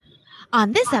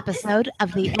on this episode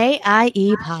of the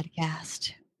AIE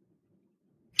podcast.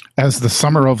 As the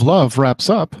Summer of Love wraps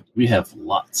up, we have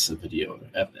lots of video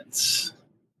evidence.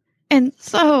 And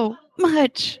so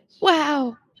much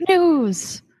wow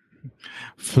news.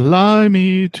 Fly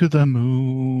me to the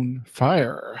moon,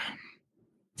 fire.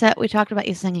 So we talked about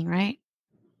you singing, right?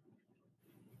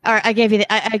 All right, I gave you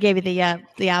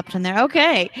the option there.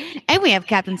 Okay, and we have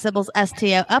Captain Sybil's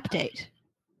STO update.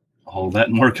 All that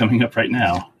and more coming up right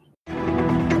now.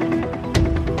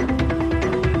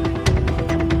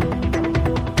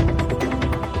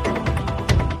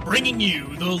 Bringing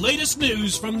you the latest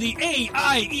news from the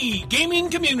AIE gaming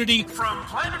community from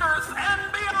planet Earth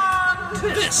and beyond.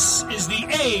 This is the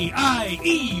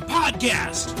AIE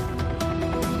podcast.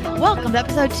 Welcome to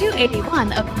episode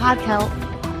 281 of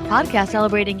podcast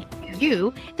celebrating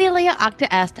you, the Alea Octa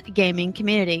Est gaming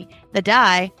community. The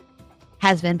die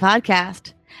has been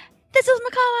podcast. This is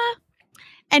Makala,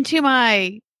 and to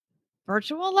my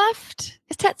virtual left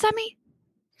is Tetsumi.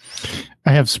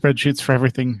 I have spreadsheets for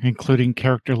everything, including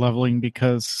character leveling,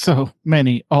 because so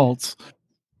many alts.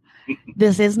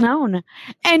 This is known.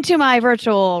 And to my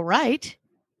virtual right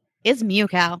is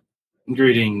Mewcow.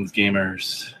 Greetings,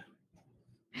 gamers.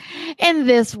 And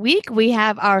this week we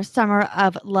have our Summer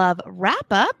of Love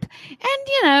wrap-up.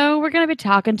 And, we're going to be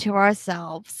talking to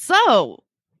ourselves. So,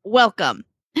 welcome.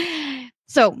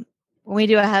 So, when we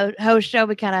do a host show,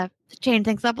 we kind of change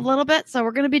things up a little bit. So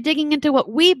we're going to be digging into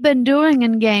what we've been doing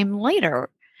in game later.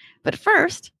 But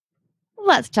first,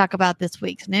 let's talk about this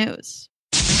week's news.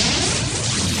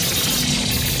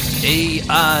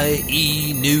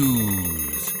 AIE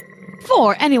News.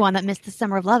 For anyone that missed the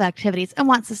Summer of Love activities and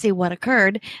wants to see what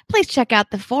occurred, please check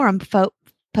out the forum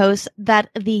post that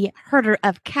the herder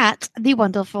of cats, the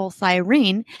wonderful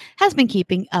Cyrene, has been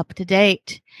keeping up to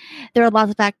date. There are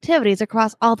lots of activities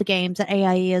across all the games that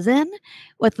AIE is in,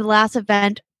 with the last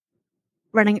event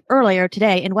running earlier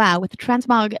today in WoW with the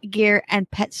Transmog Gear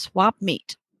and Pet Swap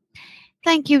Meet.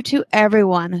 Thank you to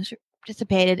everyone who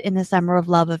participated in the Summer of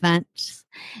Love events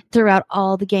throughout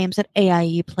all the games that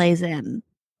AIE plays in.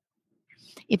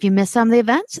 If you missed some of the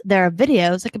events, there are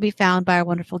videos that can be found by our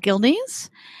wonderful Guildies.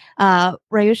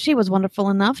 Ryushi was wonderful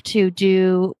enough to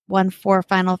do one for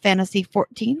Final Fantasy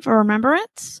XIV for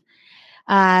Remembrance.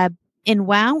 In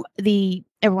WoW,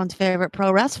 everyone's favorite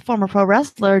former pro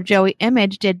wrestler Joey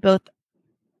Image did both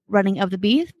Running of the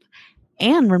Beast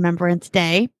and Remembrance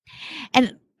Day.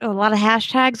 And a lot of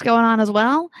hashtags going on as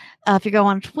well. If you go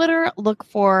on Twitter, look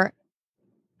for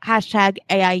hashtag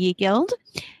AIE Guild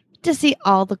to see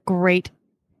all the great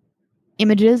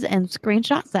images and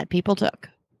screenshots that people took.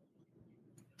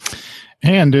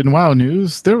 And in WoW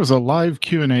news, there was a live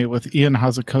Q&A with Ian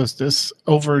Hazakostas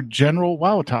over general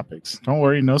WoW topics. Don't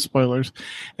worry, no spoilers.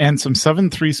 And some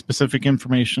 7.3 specific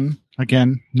information.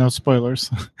 Again, no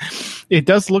spoilers. It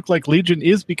does look like Legion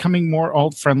is becoming more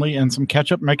alt-friendly, and some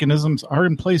catch-up mechanisms are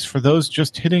in place for those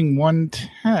just hitting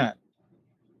 110.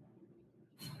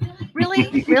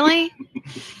 Really? Really?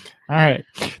 All right.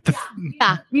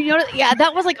 Yeah,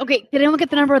 that was like, okay, did anyone get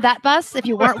the number of that bus? If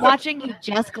you weren't watching, you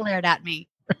just glared at me.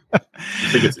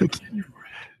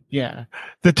 Yeah.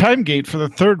 The time gate for the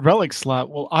third relic slot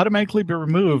will automatically be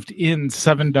removed in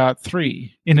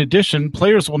 7.3. In addition,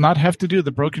 players will not have to do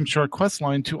the Broken Shore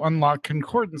questline to unlock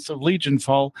Concordance of Legion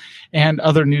Fall and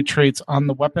other new traits on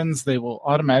the weapons. They will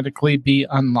automatically be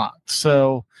unlocked.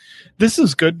 So this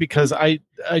is good because I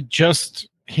just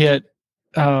hit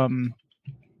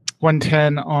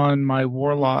 110 on my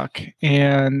Warlock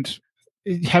and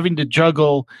having to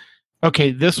juggle.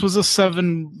 Okay, this was a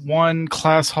 7-1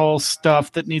 class hall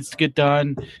stuff that needs to get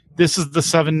done. This is the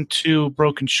 7-2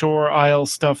 Broken Shore Isle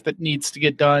stuff that needs to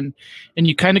get done. And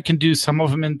you kind of can do some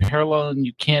of them in parallel, and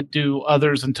you can't do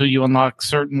others until you unlock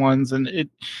certain ones, and it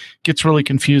gets really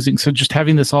confusing. So just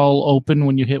having this all open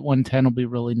when you hit 110 will be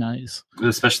really nice.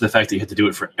 Especially the fact that you had to do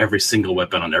it for every single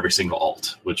weapon on every single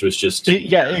alt, which was just...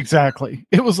 Yeah, exactly.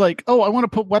 It was like, oh, I want to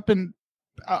put weapon...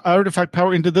 artifact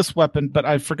power into this weapon, but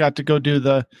I forgot to go do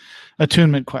the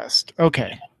attunement quest.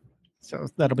 Okay, so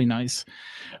that'll be nice.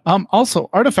 Also,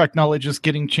 artifact knowledge is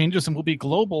getting changes and will be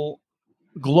global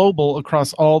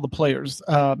across all the players.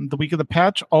 The week of the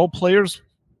patch, all players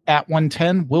at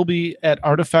 110 will be at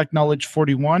artifact knowledge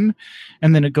 41,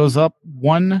 and then it goes up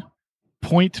 1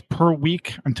 point per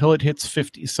week until it hits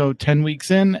 50. So 10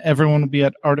 weeks in, everyone will be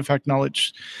at artifact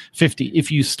knowledge 50.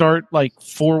 If you start like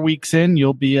 4 weeks in,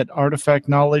 you'll be at artifact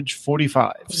knowledge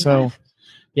 45. So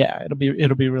yeah, it'll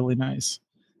be really nice.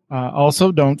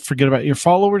 Also, don't forget about your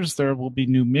followers. There will be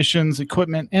new missions,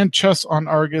 equipment, and chests on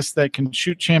Argus that can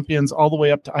shoot champions all the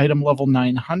way up to item level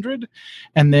 900.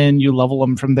 And then you level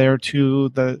them from there to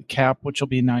the cap, which will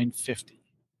be 950.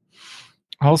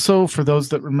 Also, for those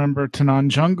that remember Tanan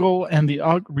Jungle and the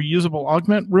reusable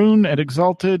augment rune at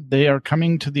Exalted, they are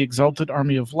coming to the Exalted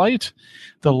Army of Light,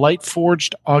 the Light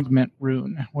Forged augment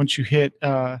rune. Once you hit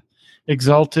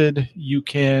Exalted, you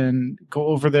can go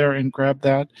over there and grab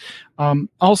that.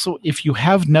 Also, if you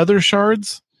have nether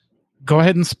shards, go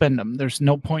ahead and spend them. There's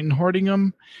no point in hoarding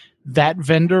them. That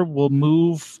vendor will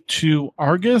move to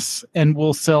Argus and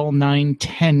will sell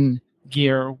 910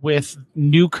 gear with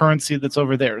new currency that's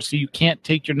over there. So you can't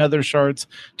take your nether shards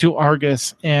to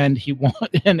Argus and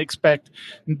expect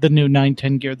the new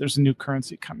 910 gear. There's a new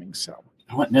currency coming. So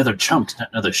I want nether chunks,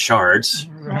 not nether shards.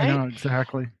 Right? I know,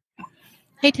 exactly.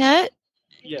 Hey, Ted,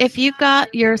 yes. If you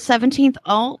got your 17th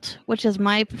alt, which is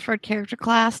my preferred character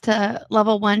class, to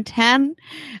level 110,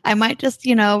 I might just,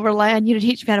 rely on you to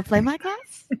teach me how to play my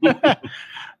class.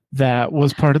 That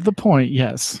was part of the point,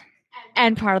 yes.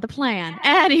 And part of the plan.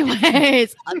 Anyways,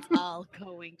 it's all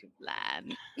going to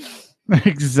plan.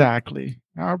 Exactly.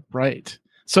 All right.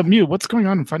 So, Mew, what's going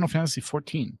on in Final Fantasy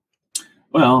XIV?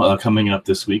 Well, coming up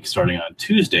this week, starting on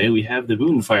Tuesday, we have the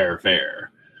Moonfire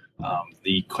Fair.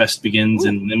 The quest begins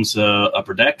in Nimsa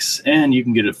Upper Decks, and you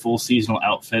can get a full seasonal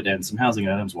outfit and some housing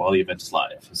items while the event is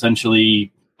live.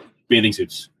 Essentially, bathing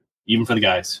suits, even for the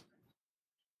guys.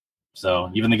 So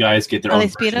even the guys get their own. Are they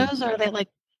Speedos, or are they like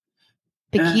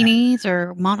bikinis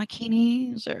or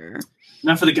monokinis, or?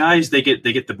 Now for the guys, they get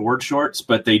the board shorts,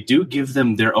 but they do give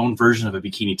them their own version of a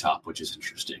bikini top, which is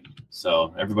interesting.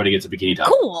 So everybody gets a bikini top.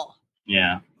 Cool.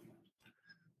 Yeah.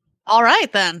 All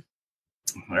right then.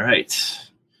 All right.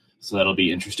 So that'll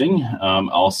be interesting.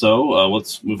 Also,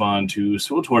 let's move on to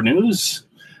SWTOR news.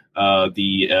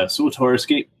 The SWTOR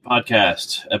Escape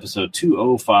Podcast, episode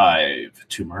 205,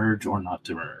 To Merge or Not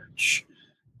to Merge.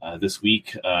 This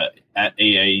week at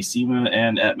AIE SEMA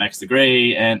and at Max the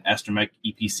Gray and Astromech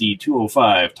EPC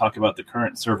 205 talk about the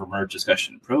current server merge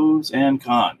discussion, pros and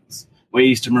cons,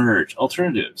 ways to merge,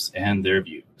 alternatives, and their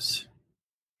views.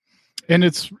 And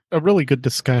it's a really good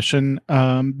discussion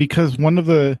because one of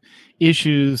the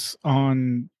issues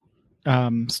on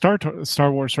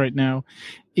Star Wars right now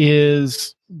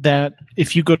is that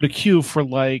if you go to queue for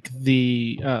like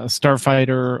the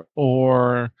Starfighter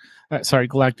or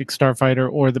Galactic Starfighter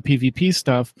or the PvP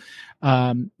stuff,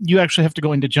 you actually have to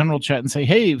go into general chat and say,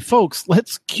 hey folks,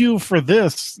 let's queue for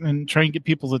this, and try and get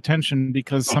people's attention,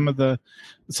 because some of the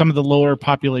lower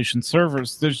population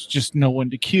servers, there's just no one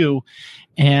to queue.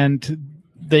 And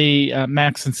they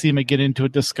Max and Seema get into a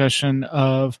discussion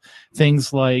of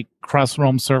things like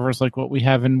cross-realm servers, like what we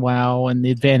have in WoW, and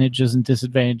the advantages and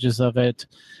disadvantages of it.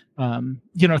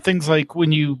 Things like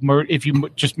when you if you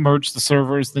just merge the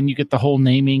servers, then you get the whole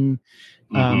naming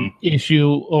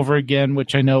issue over again,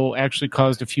 which I know actually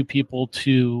caused a few people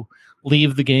to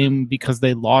leave the game because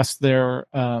they lost their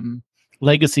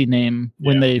legacy name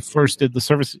when they first did the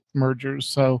service mergers.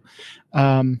 So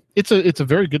it's a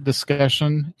very good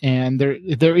discussion, and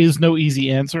there is no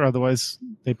easy answer. Otherwise,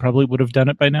 they probably would have done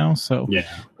it by now. So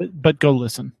but go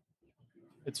listen.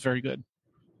 It's very good.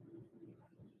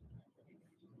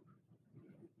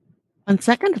 1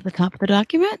 second at the top of the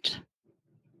document.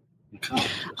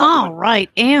 All right.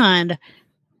 And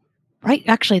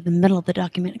actually the middle of the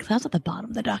document, because I was at the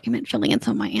bottom of the document filling in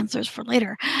some of my answers for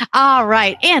later. All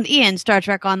right. And in Star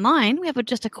Trek Online, we have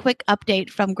just a quick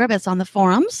update from Gribbus on the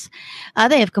forums.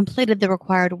 They have completed the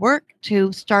required work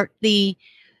to start the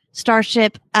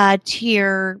Starship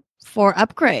Tier 4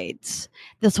 upgrades.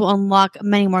 This will unlock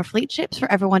many more fleet ships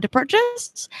for everyone to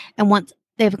purchase. And once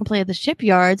they've completed the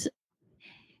shipyards,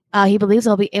 he believes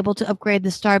they'll be able to upgrade the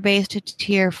Starbase to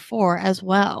Tier 4 as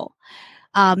well.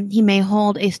 He may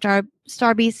hold a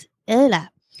Starbase.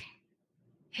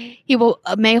 He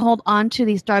may hold on to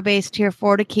the Starbase Tier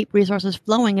 4 to keep resources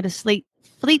flowing into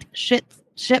fleet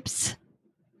ships,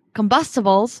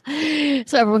 combustibles,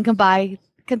 so everyone can buy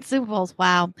consumables.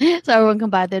 Wow! So everyone can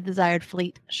buy their desired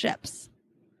fleet ships.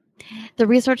 The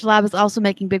research lab is also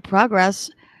making big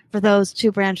progress for those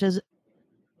two branches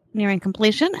nearing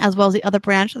completion, as well as the other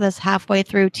branch that's halfway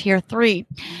through Tier 3.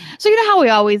 So you know how we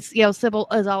always, Sybil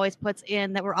as always puts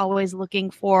in that we're always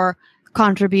looking for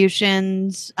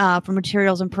contributions for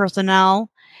materials and personnel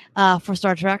for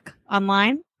Star Trek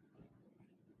Online.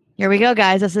 Here we go,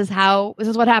 guys. This is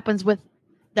what happens with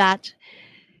those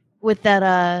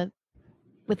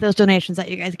donations that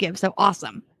you guys give. So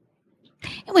awesome.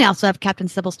 And we also have Captain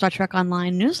Sybil's Star Trek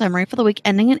Online news summary for the week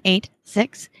ending in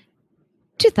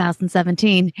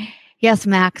 8/6/2017. Yes,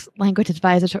 Max, language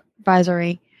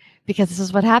advisory. because this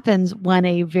is what happens when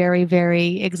a very,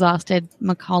 very exhausted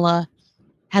McCullough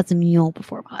has a meal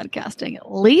before podcasting.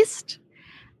 At least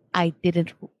I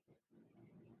didn't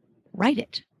write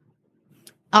it.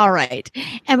 All right.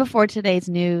 And before today's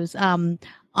news,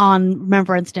 on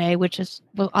Remembrance Day, which is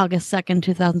August 2nd,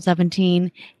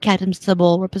 2017, Captain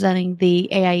Sybil, representing the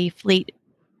AIE fleet,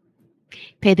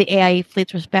 paid the AIE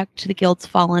fleet's respect to the guilds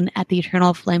fallen at the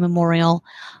Eternal Flame Memorial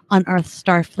on Earth's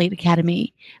Starfleet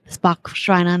Academy, the Spock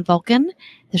Shrine on Vulcan,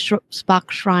 the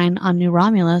Spock Shrine on New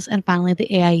Romulus, and finally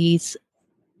the AIE's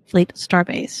Fleet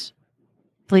Starbase.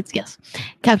 Fleets, yes.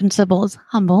 Captain Sybil is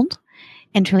humbled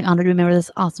and truly honored to remember this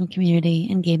awesome community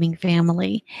and gaming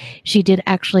family. She did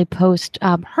actually post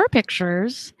her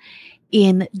pictures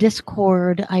in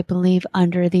Discord, I believe,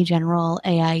 under the general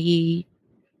AIE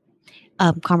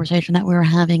conversation that we were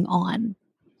having on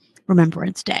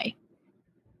Remembrance Day.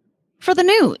 For the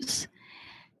news,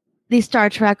 the Star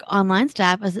Trek Online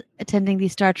staff is attending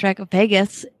Star Trek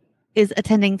Vegas for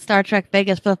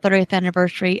the 30th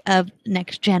anniversary of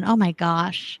Next Gen. Oh my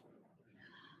gosh.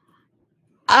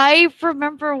 I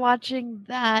remember watching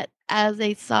that as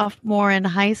a sophomore in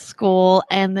high school,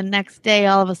 and the next day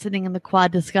all of us sitting in the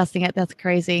quad discussing it. That's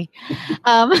crazy.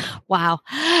 Wow.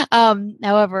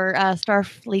 However,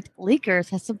 Starfleet Leakers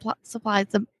has supplied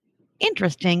some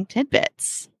interesting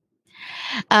tidbits.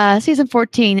 Season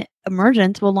 14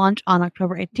 Emergence will launch on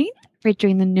October 18th,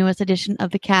 featuring the newest edition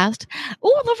of the cast.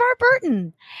 Oh, LeVar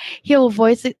Burton! He will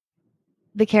voice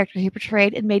the character he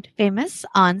portrayed and made famous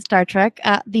on Star Trek,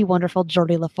 the wonderful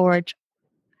Geordi LaForge.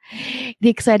 The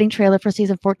exciting trailer for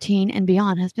season 14 and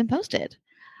beyond has been posted.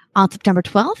 On September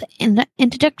 12th, an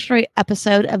introductory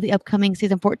episode of the upcoming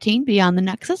season 14, Beyond the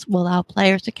Nexus, will allow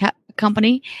players to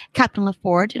accompany Captain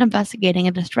LaForge in investigating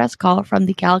a distress call from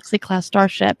the Galaxy-class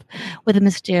starship with a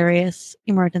mysterious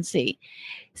emergency.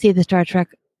 See the Star Trek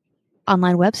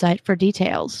Online website for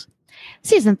details.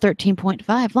 Season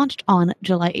 13.5 launched on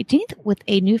July 18th with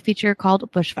a new feature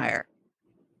called Brushfire.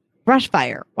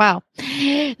 Wow.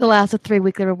 The last of 3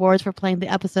 weekly rewards for playing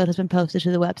the episode has been posted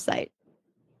to the website.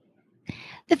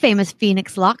 The famous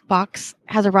Phoenix Lockbox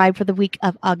has arrived for the week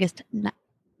of August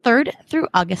 3rd through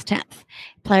August 10th.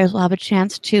 Players will have a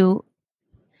chance to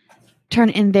turn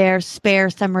in their spare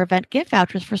summer event gift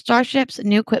vouchers for starships,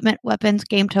 new equipment, weapons,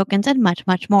 game tokens, and much,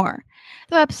 much more.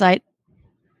 The website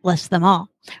lists them all.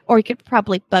 Or you could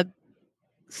probably bug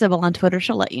Sybil on Twitter.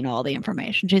 She'll let you know all the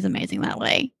information. She's amazing that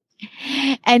way.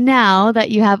 And now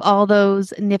that you have all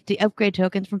those nifty upgrade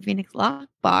tokens from Phoenix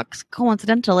Lockbox,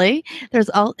 coincidentally, there's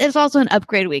also an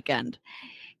upgrade weekend.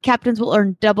 Captains will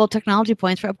earn double technology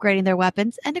points for upgrading their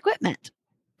weapons and equipment.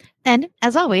 And,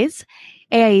 as always,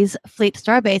 AIE's Fleet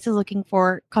Starbase is looking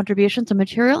for contributions of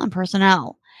material and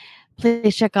personnel.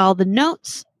 Please check all the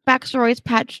notes, backstories,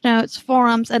 patch notes,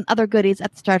 forums, and other goodies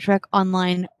at the Star Trek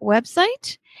Online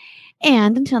website.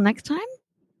 And until next time,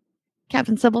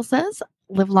 Captain Sybil says,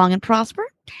 live long and prosper.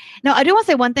 Now, I do want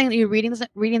to say one thing that you're reading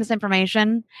this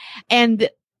information, and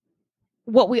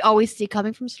what we always see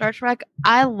coming from Star Trek,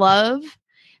 I love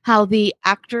how the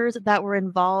actors that were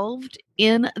involved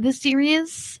in the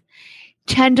series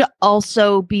tend to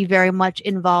also be very much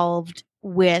involved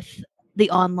with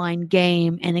the online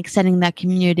game and extending that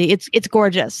community. It's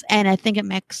gorgeous, and I think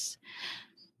it's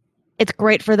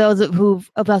great for those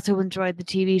of us who enjoyed the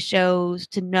TV shows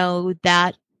to know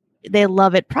that they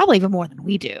love it probably even more than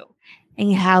we do,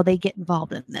 and how they get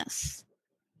involved in this.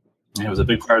 It was a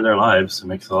big part of their lives. It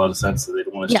makes a lot of sense that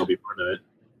they'd want to still be part of it.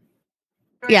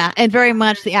 Yeah, and very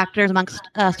much the actors amongst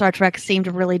Star Trek seem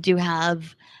to really do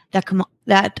have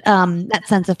that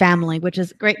sense of family, which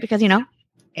is great because AIE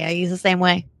is the same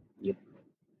way. Yep.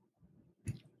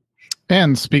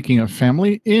 And speaking of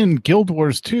family, in Guild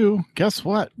Wars 2, guess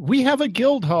what? We have a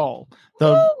guild hall.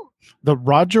 The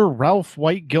Roger Ralph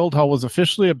White Guild Hall was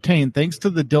officially obtained thanks to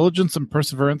the diligence and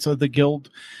perseverance of the Guild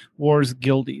Wars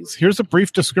Guildies. Here's a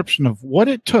brief description of what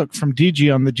it took from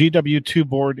DG on the GW2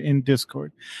 board in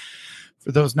Discord.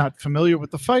 For those not familiar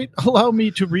with the fight, allow me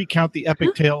to recount the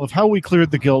epic tale of how we cleared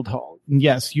the Guild Hall. And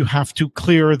yes, you have to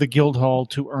clear the Guild Hall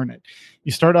to earn it.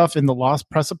 You start off in the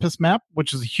Lost Precipice map,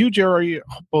 which is a huge area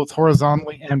both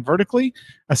horizontally and vertically.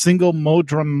 A single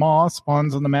Modron Maw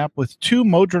spawns on the map with 2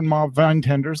 Modron Maw vine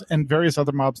tenders and various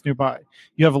other mobs nearby.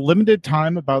 You have a limited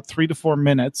time, about 3 to 4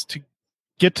 minutes, to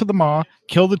get to the Maw,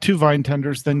 kill the 2 vine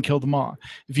tenders, then kill the Maw.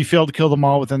 If you fail to kill the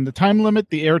Maw within the time limit,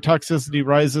 the air toxicity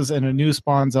rises and a new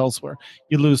spawns elsewhere.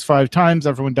 You lose 5 times,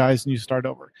 everyone dies, and you start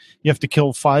over. You have to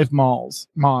kill 5 Maws.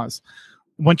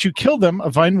 Once you kill them, a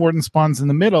Vine Warden spawns in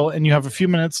the middle, and you have a few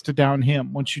minutes to down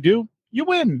him. Once you do, you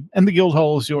win, and the guild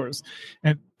hall is yours.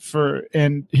 And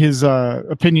his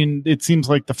opinion, it seems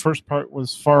like the first part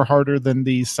was far harder than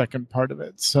the second part of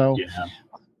it. So Yeah.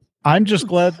 I'm just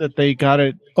glad that they got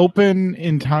it open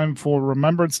in time for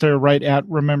Remembrance Day, or right at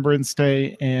Remembrance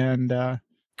Day, and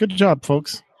good job,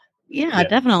 folks. Yeah.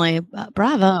 Definitely.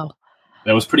 Bravo.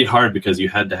 That was pretty hard because you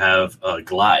had to have a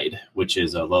glide, which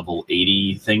is a level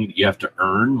 80 thing that you have to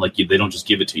earn. Like they don't just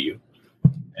give it to you.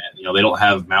 And, they don't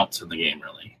have mounts in the game,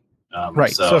 really.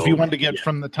 Right. So if you wanted to get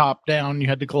from the top down, you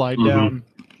had to glide down.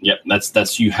 Yep.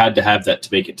 That's you had to have that to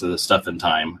make it to the stuff in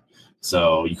time.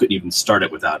 So you couldn't even start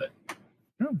it without it.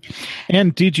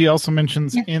 And DG also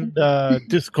mentions in the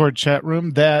Discord chat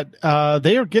room that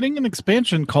they are getting an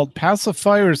expansion called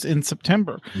Pacifiers in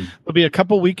September. There'll be a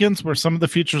couple weekends where some of the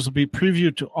features will be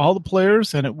previewed to all the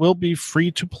players, and it will be free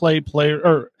to play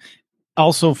or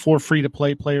also for free to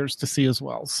play players to see as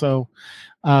well. So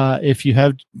if you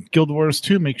have Guild Wars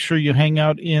 2, make sure you hang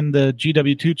out in the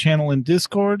GW2 channel in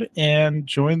Discord and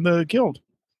join the guild.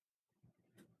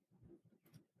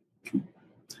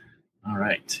 All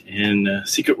right. In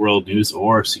Secret World news,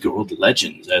 or Secret World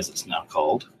Legends, as it's now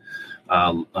called,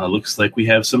 looks like we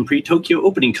have some pre-Tokyo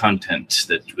opening content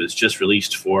that was just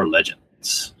released for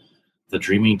Legends. The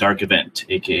Dreaming Dark event,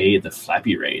 a.k.a. the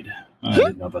Flappy Raid, I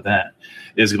didn't know about that,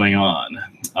 is going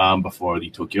on before the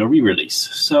Tokyo re-release.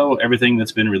 So everything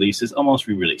that's been released is almost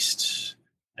re-released.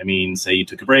 I mean, say you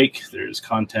took a break, there's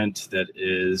content that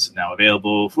is now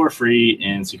available for free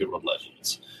in Secret World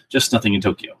Legends. Just nothing in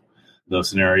Tokyo. Those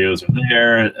scenarios are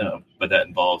there, but that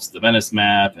involves the Menace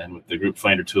map, and with the Group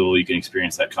Finder tool, you can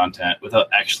experience that content without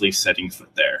actually setting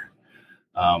foot there.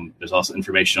 There's also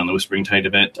information on the Whispering Tide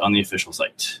event on the official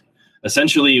site.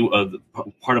 Essentially,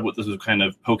 part of what this was kind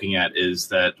of poking at is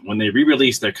that when they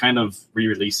re-release, they're kind of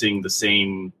re-releasing the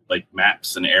same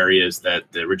maps and areas that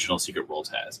the original Secret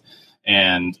World has.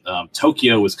 And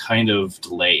Tokyo was kind of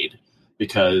delayed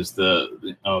because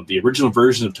the original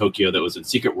version of Tokyo that was in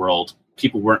Secret World,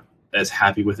 people weren't as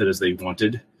happy with it as they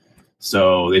wanted.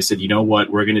 So they said, you know what,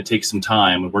 we're going to take some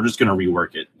time and we're just going to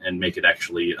rework it and make it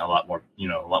actually a lot more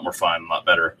fun, a lot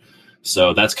better.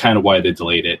 So that's kind of why they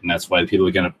delayed it. And that's why people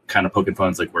are going to kind of poking fun.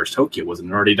 It's like, where's Tokyo? Wasn't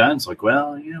it already done? It's like,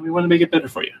 well, we want to make it better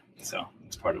for you. So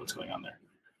that's part of what's going on there.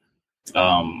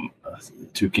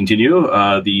 To continue,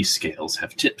 the scales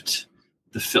have tipped.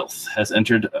 The filth has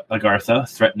entered Agartha,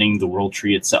 threatening the world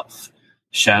tree itself.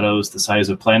 Shadows the size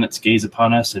of planets gaze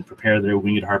upon us and prepare their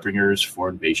winged harbingers for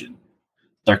invasion.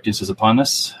 Darkness is upon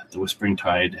us. The Whispering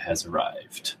Tide has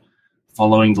arrived.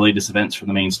 Following the latest events from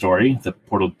the main story, the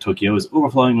portal to Tokyo is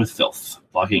overflowing with filth,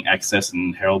 blocking access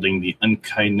and heralding the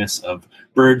unkindness of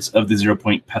birds of the 0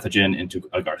 Point pathogen into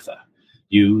Agartha.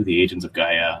 You, the agents of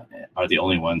Gaia, are the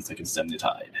only ones that can stem the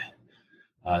tide.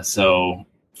 So,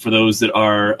 for those that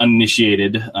are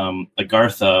uninitiated,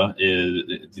 Agartha,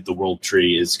 the world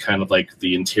tree, is kind of like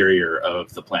the interior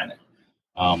of the planet.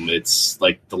 It's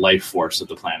like the life force of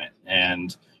the planet.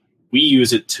 And we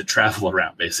use it to travel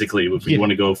around, basically, if we want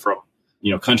to go from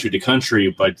country to country.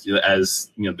 But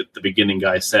as the beginning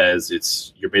guy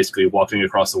says, you're basically walking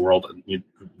across the world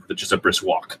just a brisk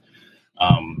walk.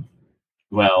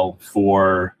 Well,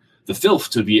 for the filth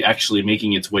to be actually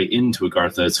making its way into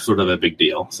Agartha is sort of a big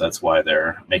deal. So that's why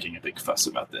they're making a big fuss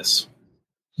about this.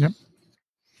 Yep.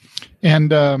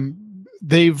 And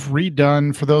they've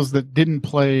redone, for those that didn't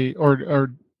play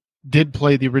or did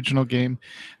play the original game,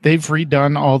 they've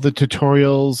redone all the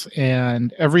tutorials,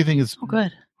 and everything is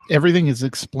good. Everything is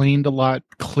explained a lot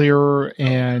clearer,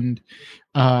 and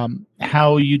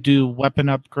how you do weapon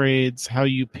upgrades, how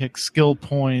you pick skill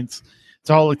points. It's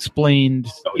all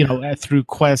explained, through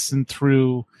quests and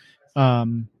through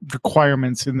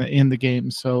requirements in the game.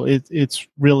 So it's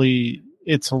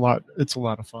a lot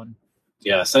of fun.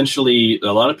 Yeah, essentially,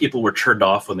 a lot of people were turned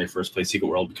off when they first played Secret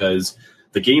World because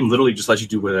the game literally just lets you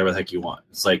do whatever the heck you want.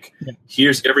 It's like,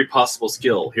 here's every possible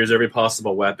skill, here's every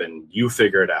possible weapon, you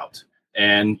figure it out.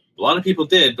 And a lot of people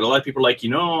did, but a lot of people are like,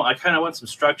 I kind of want some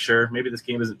structure. Maybe this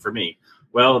game isn't for me.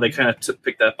 Well, they kind of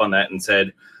picked up on that and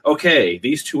said, okay,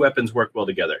 these two weapons work well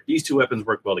together. These two weapons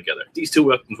work well together. These two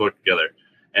weapons work together.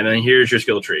 And then here's your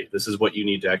skill tree. This is what you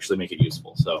need to actually make it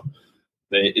useful. So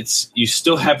you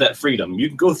still have that freedom. You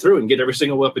can go through and get every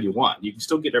single weapon you want. You can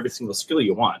still get every single skill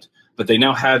you want. But they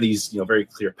now have these very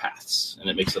clear paths, and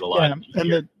it makes it a lot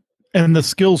easier. And the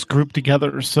skills group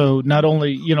together. So not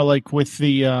only, like with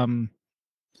the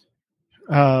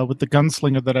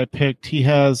gunslinger that I picked, he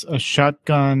has a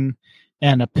shotgun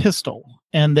and a pistol,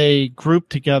 and they group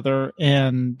together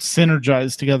and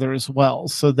synergize together as well,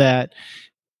 so that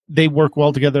they work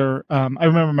well together. I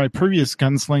remember my previous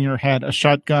gunslinger had a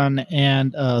shotgun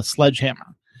and a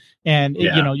sledgehammer, And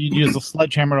you'd use the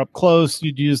sledgehammer up close,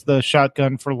 you'd use the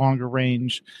shotgun for longer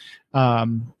range,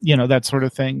 that sort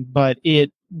of thing. But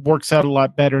it works out a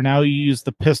lot better now. You use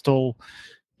the pistol.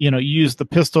 You use the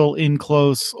pistol in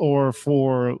close or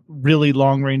for really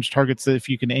long range targets if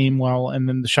you can aim well, and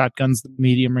then the shotgun's the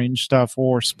medium range stuff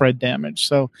or spread damage.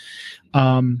 So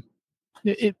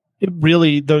it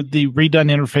really, the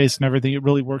redone interface and everything, it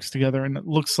really works together. And it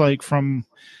looks like from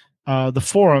the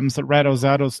forums that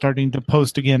Radozato's starting to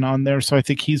post again on there. So I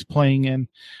think he's playing in.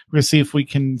 We're going to see if we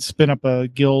can spin up a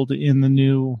guild in the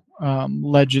new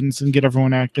Legends and get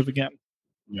everyone active again.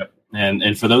 Yep.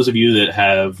 And for those of you that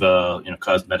have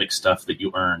cosmetic stuff that you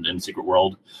earned in Secret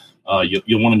World,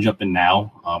 you'll want to jump in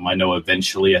now. I know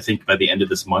eventually, I think by the end of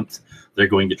this month, they're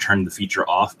going to turn the feature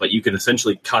off. But you can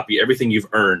essentially copy everything you've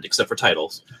earned except for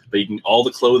titles. But you can all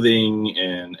the clothing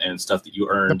and stuff that you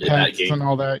earned in that game and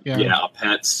all that. Yeah,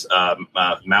 pets,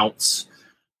 mounts.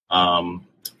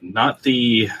 Not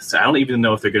the. So I don't even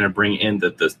know if they're going to bring in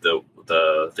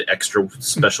the extra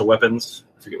special weapons.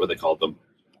 I forget what they called them.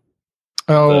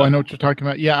 Oh, I know what you're talking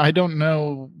about. Yeah, I don't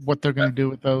know what they're going to do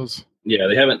with those. Yeah,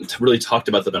 they haven't really talked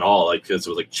about them at all. Because it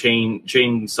was like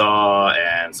chainsaw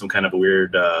and some kind of a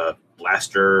weird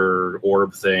blaster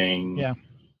orb thing. Yeah. I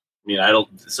mean,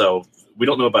 so we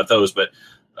don't know about those, but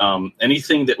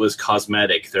anything that was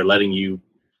cosmetic, they're letting you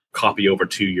copy over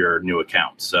to your new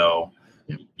account. So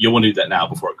you'll want to do that now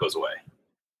before it goes away.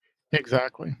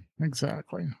 Exactly.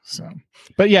 So,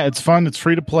 but yeah, it's fun. It's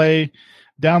free to play.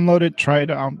 Download it. Try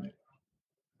it out.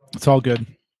 It's all good.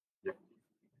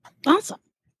 Awesome.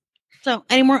 So,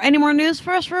 any more news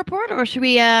for us to report, or should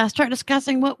we start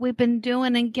discussing what we've been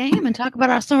doing in game and talk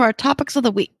about some of our topics of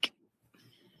the week?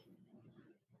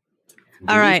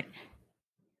 All right.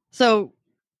 So,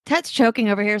 Ted's choking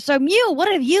over here. So, Mew, what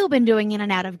have you been doing in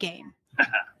and out of game?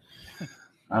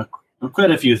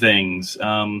 Quite a few things.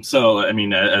 So, I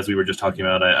mean, as we were just talking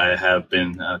about, I have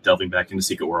been delving back into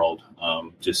Secret World.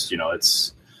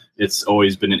 It's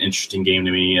always been an interesting game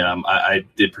to me. I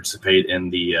did participate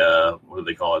in the what do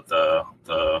they call it,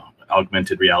 the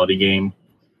augmented reality game.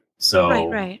 So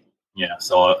right. Yeah,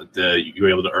 so you were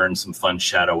able to earn some fun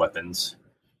shadow weapons,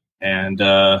 and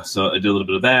so I did a little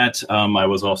bit of that. I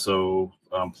was also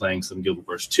playing some Guild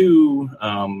Wars 2.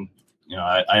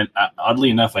 I oddly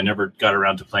enough, I never got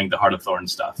around to playing the Heart of Thorn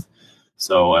stuff,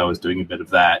 so I was doing a bit of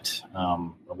that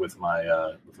with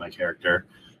my character.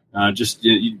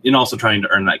 And also trying to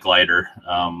earn that glider,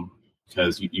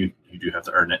 because you do have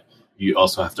to earn it. You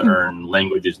also have to earn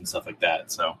languages and stuff like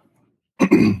that. So,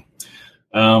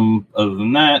 other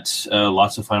than that,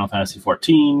 lots of Final Fantasy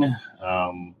 14.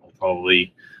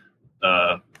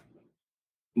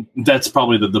 That's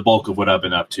probably the bulk of what I've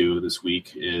been up to this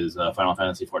week is Final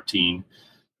Fantasy 14,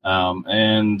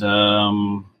 and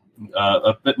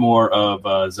a bit more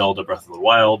of Zelda Breath of the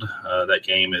Wild. That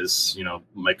game is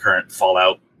my current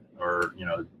Fallout. Or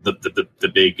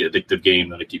the big addictive game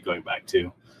that I keep going back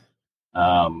to.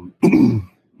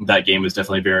 That game is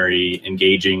definitely very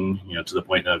engaging, to the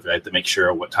point of I have to make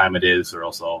sure what time it is, or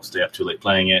else I'll stay up too late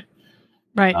playing it.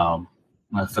 Right.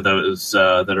 For those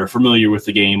that are familiar with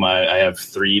the game, I have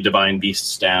 3 Divine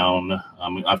Beasts down.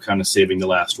 I'm kind of saving the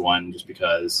last one just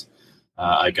because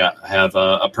I have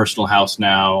a personal house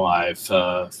now. I've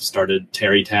started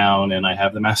Terrytown, and I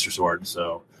have the Master Sword,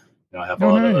 so I have a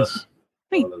lot of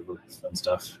fun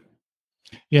stuff.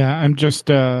 Yeah, I'm just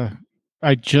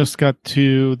I just got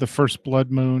to the first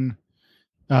Blood Moon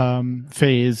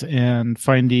phase, and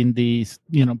finding these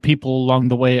people along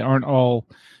the way aren't all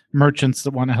merchants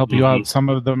that want to help you out. Some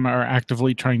of them are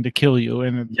actively trying to kill you,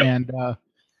 and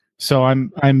so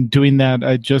I'm doing that.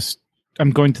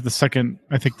 I'm going to the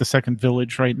second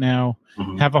village right now.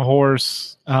 Have a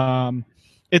horse.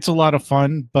 It's a lot of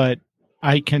fun, but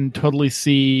I can totally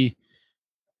see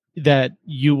that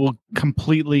you will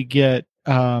completely get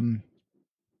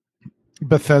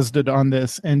Bethesda'd on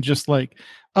this, and just like,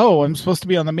 oh, I'm supposed to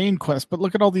be on the main quest, but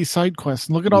look at all these side quests,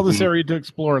 and look at all this area to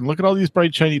explore, and look at all these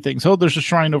bright shiny things. Oh, there's a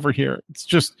shrine over here.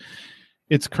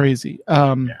 It's crazy.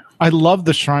 I love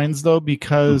the shrines though,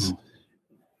 because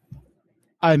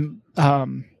I'm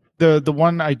the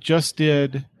one I just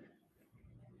did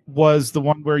was the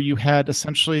one where you had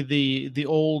essentially the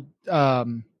old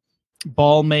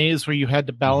ball maze where you had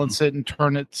to balance it and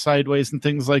turn it sideways and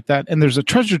things like that. And there's a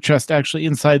treasure chest actually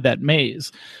inside that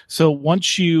maze. So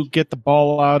once you get the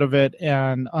ball out of it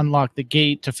and unlock the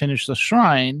gate to finish the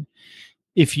shrine,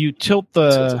 if you tilt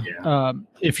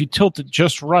it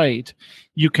just right,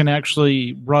 you can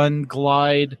actually run,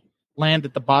 glide, land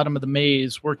at the bottom of the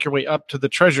maze, work your way up to the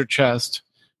treasure chest,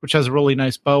 which has a really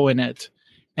nice bow in it,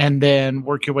 and then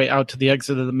work your way out to the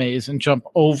exit of the maze and jump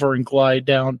over and glide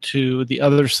down to the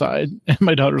other side. And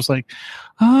my daughter's like,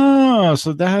 oh,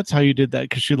 so that's how you did that,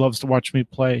 because she loves to watch me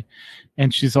play.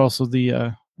 And she's also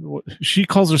she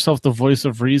calls herself the voice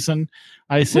of reason.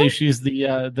 I say she's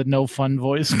the no fun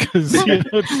voice, because in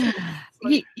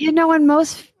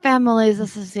most families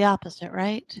this is the opposite,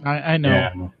 right? I know.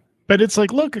 Yeah. But it's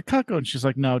like, look, a cucko. And she's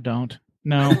like, no, don't.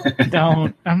 No,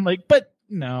 don't. I'm like, but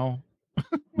no.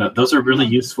 No, those are really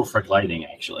useful for gliding,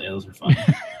 actually. Those are fun.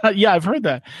 Yeah, I've heard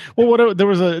that. Well, there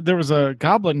was a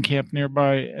goblin camp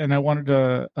nearby, and I wanted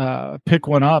to pick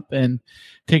one up and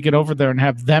take it over there and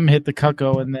have them hit the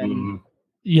cucko, and then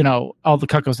all the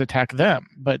cuccos attack them.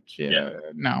 But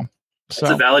no. So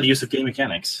it's a valid use of game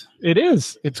mechanics. It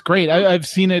is. It's great. I've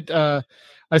seen it.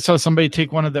 I saw somebody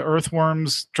take one of the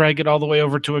earthworms, drag it all the way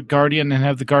over to a guardian, and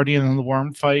have the guardian and the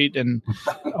worm fight, and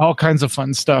all kinds of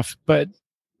fun stuff. But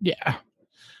yeah.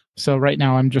 So right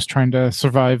now I'm just trying to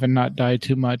survive and not die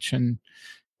too much and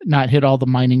not hit all the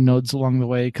mining nodes along the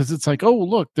way, because it's like, oh,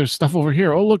 look, there's stuff over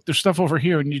here. Oh, look, there's stuff over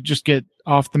here. And you just get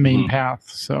off the main path.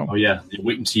 So oh yeah, you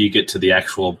wait until you get to the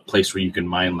actual place where you can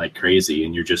mine like crazy,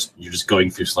 and you're just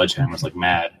going through sledgehammers like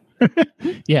mad.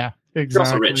 Yeah, exactly. You're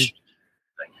also rich.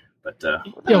 But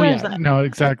no,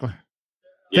 exactly.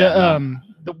 Yeah,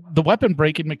 the weapon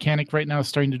breaking mechanic right now is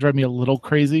starting to drive me a little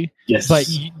crazy. Yes, but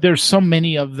there's so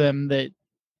many of them that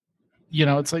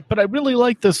it's like, but I really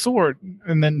like this sword,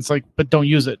 and then it's like, but don't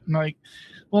use it. And I'm like,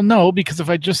 well, no, because if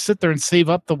I just sit there and save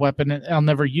up the weapon, I'll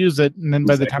never use it, and then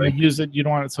by the time I use it, you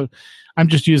don't want it. So I'm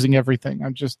just using everything.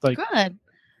 I'm just like, good.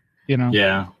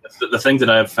 Yeah, the thing that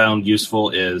I've found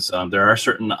useful is there are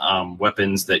certain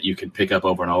weapons that you can pick up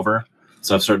over and over.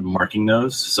 So I've started marking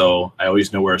those. So I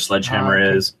always know where a sledgehammer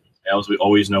is. I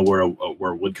always know where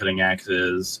a wood cutting axe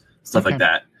is, stuff like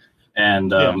that.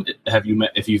 And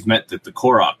if you've met the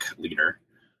Korok leader,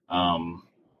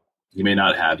 you may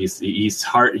not have. He's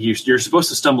hard. You're supposed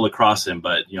to stumble across him,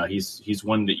 but he's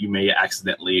one that you may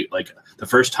accidentally, like the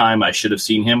first time I should have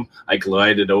seen him, I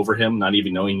glided over him, not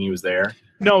even knowing he was there.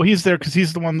 No, he's there because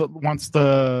he's the one that wants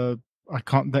the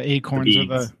acorns or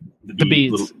the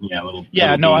beads. Little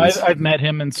beads. I've met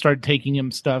him and started taking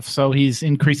him stuff, so he's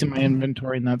increasing my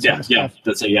inventory and that sort of stuff.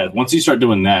 That's it. Yeah, once you start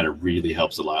doing that, it really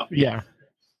helps a lot. Yeah.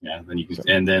 Yeah, then you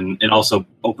can, and also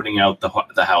opening out the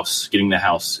house, getting the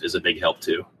house is a big help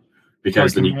too,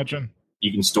 because then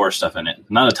you can store stuff in it.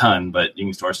 Not a ton, but you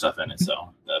can store stuff in it.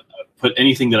 So put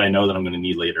anything that I know that I'm going to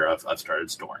need later, I've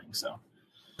started storing. So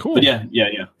cool. But yeah.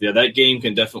 That game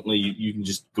can definitely you can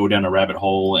just go down a rabbit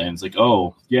hole, and it's like,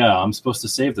 oh yeah, I'm supposed to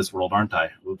save this world, aren't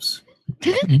I? Oops.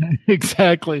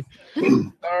 Exactly.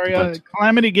 Sorry,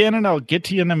 Calamity Ganon, I'll get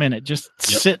to you in a minute. Just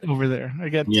sit over there. I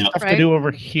got stuff to do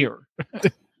over here.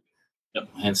 Yep.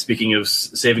 And speaking of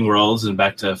saving worlds, and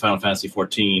back to Final Fantasy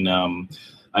XIV,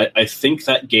 I think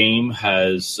that game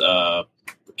has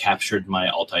captured my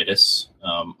altitis,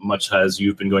 much as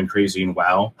you've been going crazy in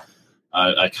WoW.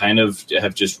 I kind of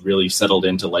have just really settled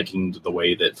into liking the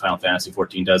way that Final Fantasy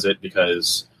XIV does it,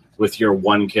 because with your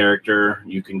one character,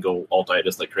 you can go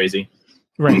altitis like crazy.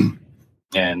 Right.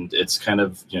 And it's kind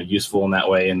of useful in that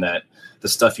way, in that the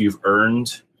stuff you've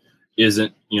earned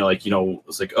isn't,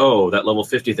 it's like, oh, that level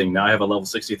 50 thing, now I have a level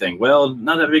 60 thing. Well,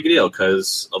 not that big a deal,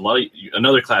 because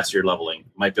another class you're leveling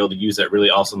might be able to use that really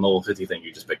awesome level 50 thing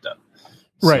you just picked up.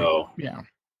 Right. So, yeah.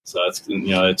 So it's,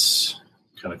 it's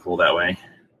kind of cool that way.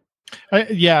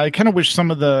 I kind of wish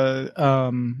some of the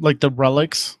the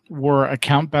relics were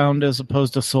account bound as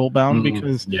opposed to soul bound,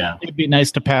 because it'd be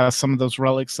nice to pass some of those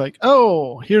relics, like,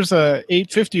 oh, here's a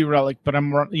 850 relic, but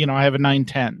I'm I have a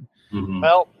 910.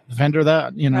 Well, vendor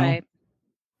that, Right.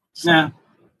 So.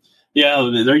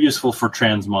 Yeah, they're useful for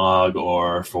transmog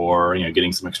or for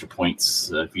getting some extra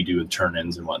points if you do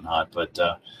turn-ins and whatnot. But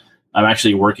I'm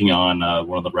actually working on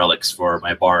one of the relics for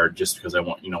my bard, just because I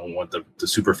want the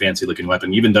super fancy looking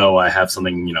weapon, even though I have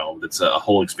something that's a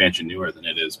whole expansion newer than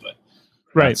it is, but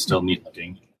it's still neat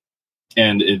looking.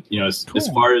 And it as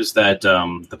far as that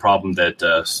the problem that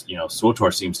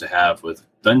SWTOR seems to have with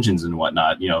dungeons and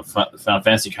whatnot, Final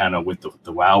Fantasy kind of with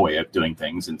the WoW way of doing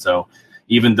things, and so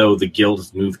even though the guild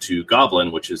has moved to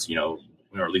Goblin, which is or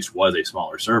at least was a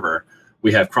smaller server,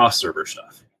 we have cross server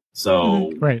stuff,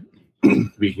 so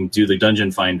we can do the dungeon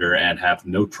finder and have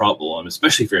no trouble,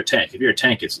 especially if you're a tank. If you're a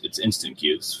tank, it's instant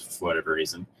queues for whatever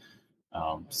reason.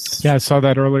 I saw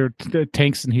that earlier.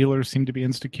 Tanks and healers seem to be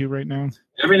insta queue right now.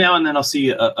 Every now and then I'll see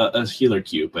a healer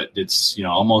queue, but it's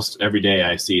almost every day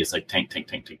I see it's like tank,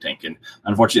 and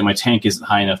unfortunately my tank isn't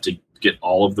high enough to get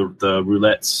all of the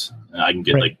roulettes. I can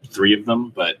get like 3 of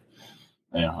them, but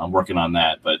I'm working on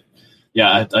that. But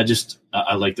yeah,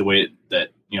 I like the way that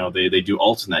they do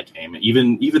alts in that game.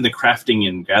 Even the crafting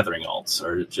and gathering alts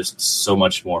are just so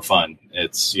much more fun.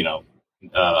 It's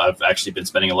I've actually been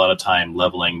spending a lot of time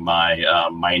leveling my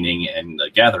mining and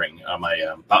gathering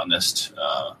my botanist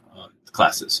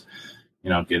classes.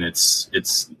 Again,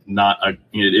 it's not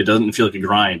it doesn't feel like a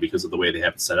grind because of the way they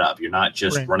have it set up. You're not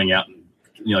just running out and,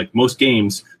 like most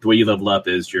games, the way you level up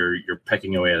is you're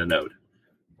pecking away at a node.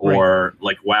 Or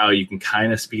like WoW, you can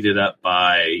kind of speed it up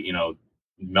by,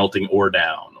 melting ore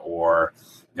down or,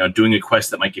 doing a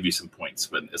quest that might give you some points.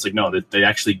 But it's like, no, they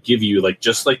actually give you, like,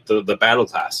 just like the battle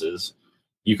classes,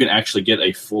 you can actually get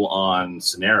a full on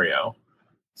scenario.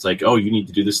 It's like, oh, you need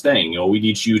to do this thing. We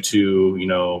need you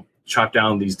to, chop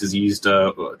down these diseased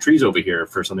trees over here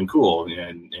for something cool.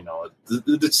 And,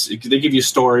 they give you a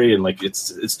story, and like,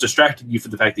 it's distracting you from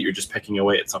the fact that you're just pecking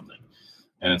away at something.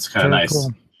 And it's kind of nice.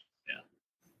 Cool.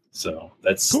 So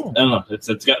that's cool. I don't know.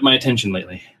 It's got my attention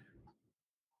lately.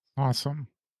 Awesome.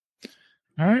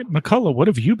 All right, McCullough, what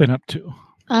have you been up to?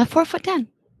 4'10".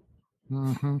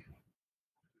 Mm-hmm.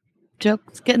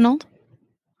 Joke's getting old.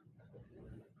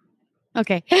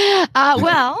 Okay.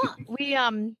 Well, we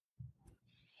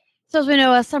so as we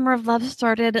know, Summer of Love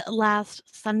started last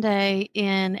Sunday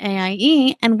in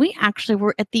AIE, and we actually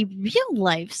were at the real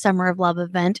life Summer of Love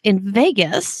event in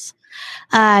Vegas.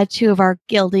 Two of our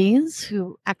guildies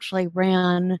who actually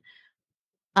ran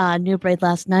New Braid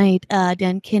last night,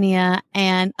 Dan Kinia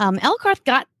and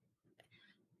Elkarth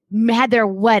had their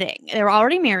wedding. They were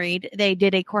already married. They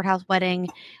did a courthouse wedding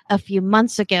a few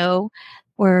months ago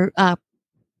where I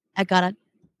got a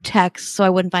text so I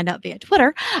wouldn't find out via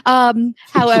Twitter.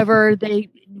 However, they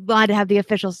wanted to have the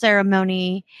official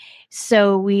ceremony.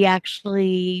 So we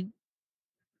actually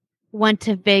went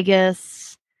to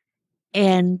Vegas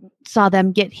and saw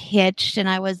them get hitched, and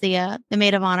I was the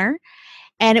maid of honor,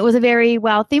 and it was a very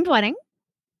well themed wedding.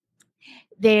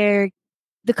 The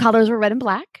colors were red and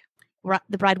black.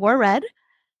 The bride wore red.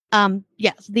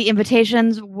 Yes, the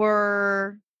invitations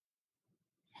were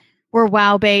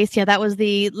WoW based. Yeah, that was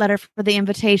the letter for the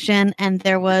invitation, and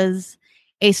there was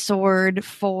a sword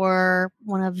for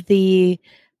one of the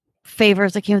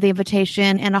favors that came with the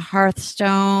invitation, and a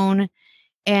hearthstone,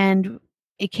 and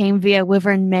it came via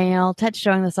Wyvern Mail. Ted's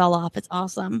showing this all off. It's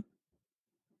awesome.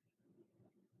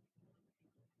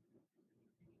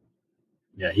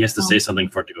 Yeah, he has to say something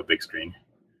for it to go big screen.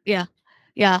 Yeah.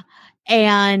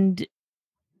 And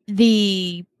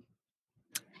the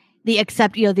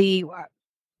accept, the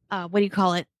what do you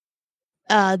call it?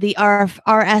 The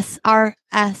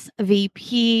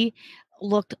RSVP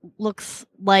looks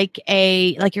like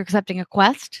you're accepting a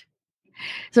quest.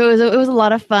 So it was a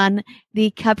lot of fun. The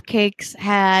cupcakes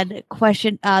had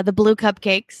the blue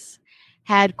cupcakes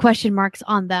had question marks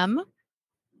on them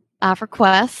for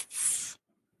quests.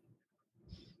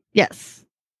 Yes.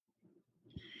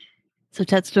 So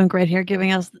Ted's doing great here,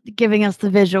 giving us the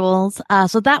visuals.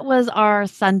 So that was our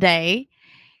Sunday,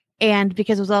 and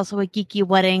because it was also a geeky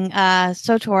wedding,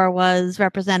 SWTOR was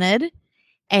represented,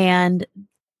 and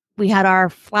we had our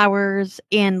flowers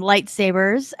in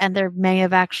lightsabers, and there may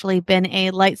have actually been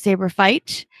a lightsaber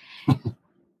fight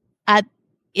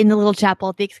in the little chapel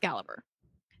at the Excalibur.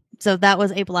 So that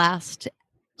was a blast.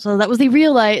 So that was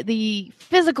the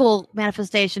physical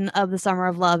manifestation of the Summer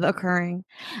of Love occurring,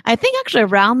 I think, actually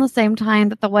around the same time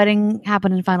that the wedding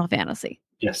happened in Final Fantasy.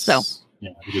 Yes. So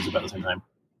yeah, it was about the same time.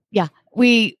 Yeah,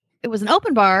 it was an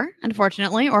open bar,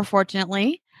 unfortunately or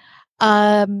fortunately.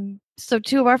 So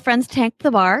two of our friends tanked the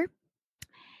bar,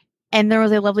 and there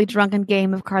was a lovely drunken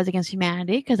game of Cards Against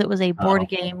Humanity because it was a board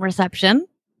game reception.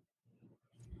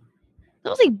 That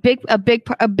was a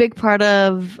big part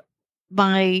of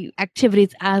my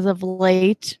activities as of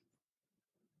late.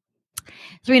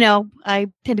 So, I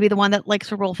tend to be the one that likes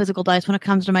to roll physical dice when it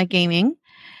comes to my gaming.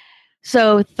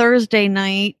 So Thursday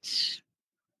night,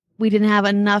 we didn't have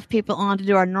enough people on to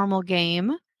do our normal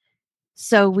game.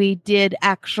 So we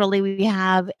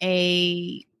have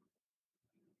a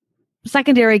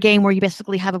secondary game where you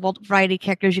basically have a variety of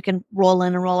characters you can roll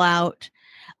in and roll out.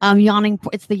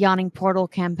 It's the Yawning Portal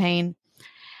campaign.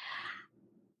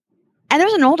 And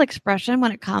there's an old expression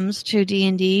when it comes to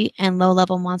D&D and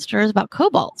low-level monsters about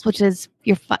kobolds, which is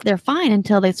they're fine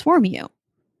until they swarm you.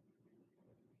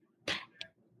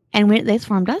 And they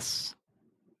swarmed us.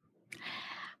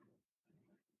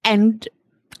 And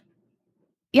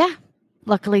yeah,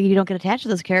 luckily you don't get attached to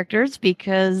those characters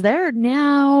because they're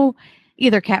now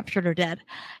either captured or dead.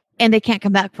 And they can't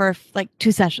come back for like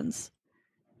 2 sessions.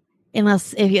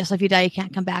 Unless, if you die, you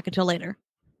can't come back until later.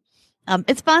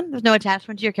 It's fun. There's no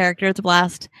attachment to your character. It's a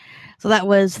blast. So that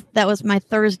was my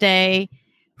Thursday.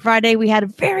 Friday, we had a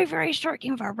very, very short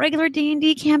game of our regular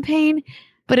D&D campaign,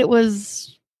 but it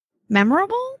was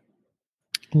memorable?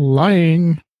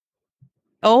 Lying.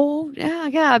 Oh,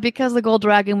 yeah, because the gold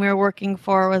dragon we were working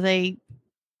for was a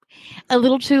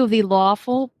little too of the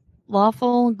lawful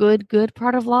good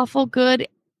part of lawful good,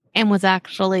 and was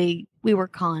actually, we were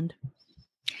conned.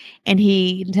 And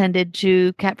he intended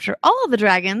to capture all of the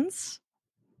dragons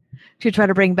to try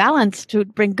to bring balance, to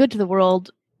bring good to the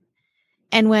world.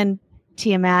 And when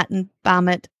Tiamat and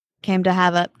Bahamut came to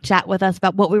have a chat with us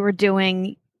about what we were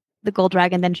doing, the gold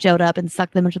dragon then showed up and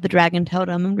sucked them into the dragon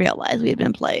totem and realized we had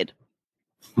been played.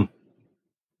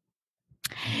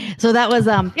 So that was,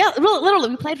 literally,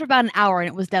 we played for about an hour and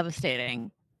it was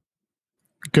devastating.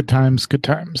 Good times.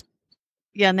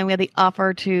 Yeah, and then we had the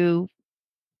offer to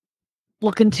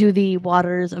look into the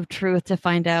waters of truth to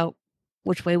find out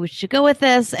which way we should go with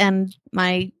this. And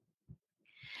my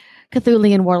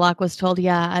Cthulian warlock was told,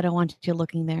 yeah, I don't want you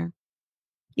looking there.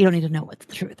 You don't need to know what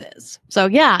the truth is. So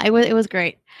yeah, it was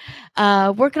great.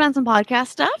 Working on some podcast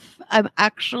stuff. I'm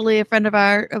actually, a friend of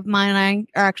mine and I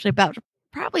are actually about to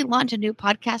probably launch a new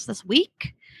podcast this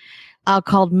week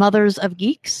called Mothers of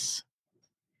Geeks.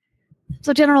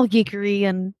 So general geekery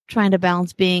and trying to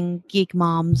balance being geek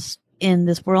moms in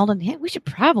this world. And hey, we should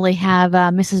probably have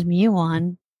Mrs. Mew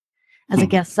on as a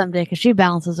guest someday because she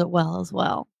balances it well as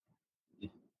well.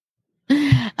 So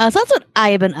that's what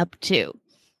I have been up to.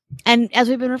 And as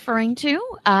we've been referring to,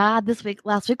 last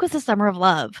week was the Summer of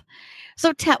Love.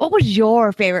 So Tat, what was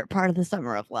your favorite part of the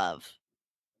Summer of Love?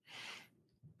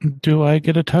 Do I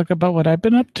get to talk about what I've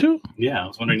been up to? Yeah, I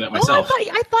was wondering that myself.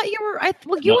 I thought you were.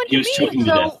 You and he was choking me.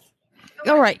 to death.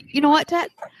 All right. You know what, Tat?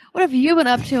 What have you been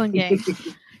up to in games? So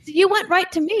you went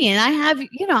right to me, and I have,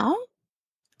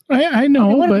 I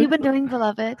know. What but have you been doing,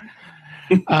 beloved?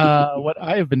 What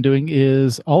I have been doing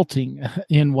is alting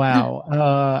in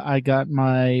WoW. I got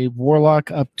my warlock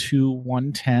up to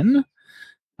 110.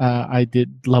 I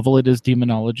did level it as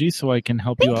demonology, so I can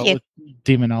help you out with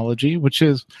demonology, which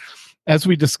is, as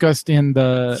we discussed in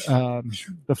the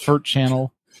FERT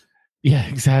channel. Yeah,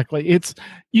 exactly. It's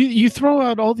you throw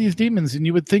out all these demons, and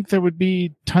you would think there would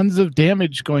be tons of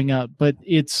damage going up, but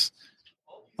it's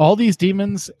all these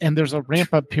demons, and there's a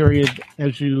ramp up period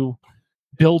as you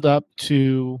build up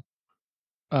to,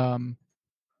 as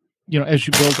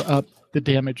you build up the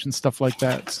damage and stuff like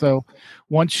that. So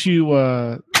once you,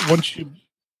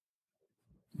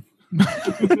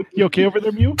 you okay over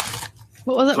there, Mew?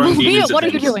 What was it? Mew, what are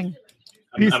you doing?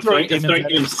 I'm throwing games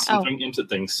at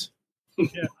things.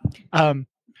 Yeah.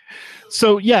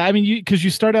 So yeah, I mean, because you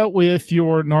start out with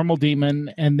your normal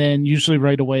demon, and then usually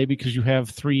right away, because you have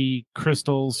 3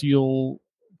 crystals, you'll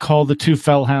call the 2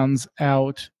 fellhounds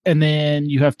out, and then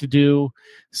you have to do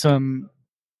some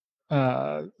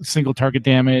single target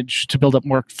damage to build up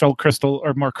more fell crystal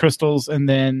or more crystals, and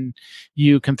then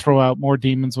you can throw out more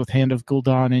demons with Hand of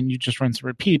Gul'dan, and you just rinse and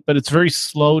repeat. But it's very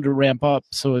slow to ramp up.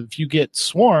 So if you get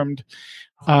swarmed,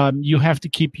 you have to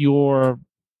keep your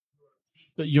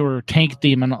tank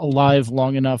demon alive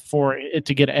long enough for it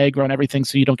to get aggro and everything,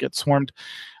 so you don't get swarmed,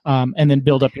 and then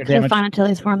build up your damage. Fun until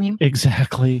they swarm you.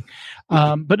 Exactly.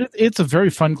 But it's a very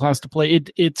fun class to play.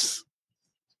 It's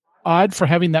odd for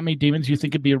having that many demons. You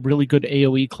think it'd be a really good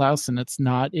AoE class, and it's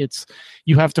not. It's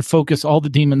you have to focus all the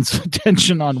demons'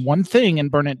 attention on one thing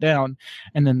and burn it down,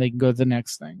 and then they can go to the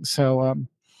next thing. So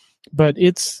but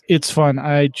it's fun.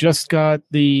 I just got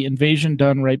the invasion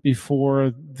done right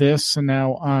before this, and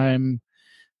now I'm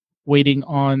waiting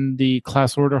on the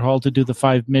class order hall to do the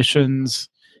 5 missions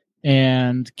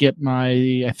and get my,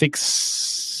 I think,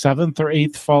 7th or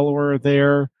 8th follower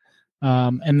there,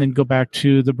 and then go back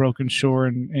to the Broken Shore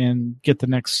and get the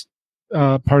next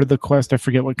part of the quest. I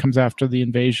forget what comes after the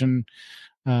invasion.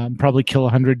 Probably kill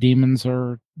 100 demons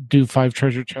or do 5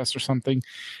 treasure chests or something.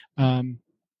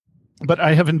 But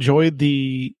I have enjoyed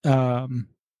the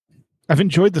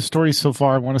story so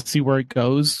far. I want to see where it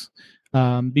goes.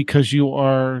 Because you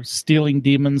are stealing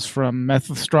demons from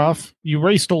Mephistroth. You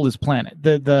already stole his planet.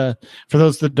 The for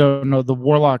those that don't know, the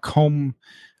Warlock home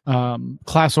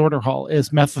class order hall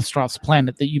is Mephistroth's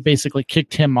planet that you basically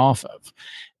kicked him off of.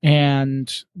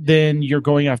 And then you're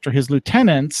going after his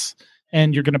lieutenants,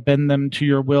 and you're going to bend them to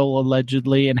your will,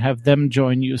 allegedly, and have them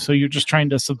join you. So you're just trying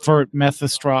to subvert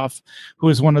Mephistroth, who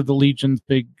is one of the Legion's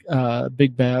big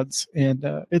bads, and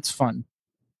it's fun.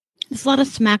 There's a lot of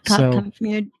smack talk coming from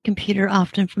your computer,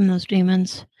 often from those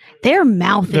demons. They're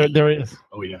mouthy. There is.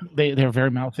 Oh yeah, they're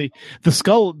very mouthy. The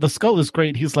skull is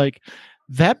great. He's like,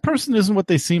 that person isn't what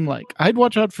they seem like. I'd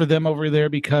watch out for them over there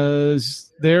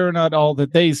because they're not all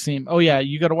that they seem. Oh yeah,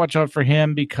 you got to watch out for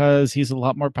him because he's a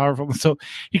lot more powerful. So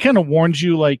he kind of warns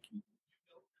you, like,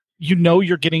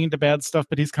 you're getting into bad stuff,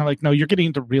 but he's kind of like, no, you're getting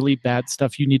into really bad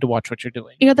stuff. You need to watch what you're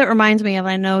doing. You know, that reminds me of,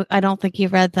 I don't think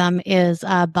you've read them, is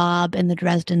Bob in the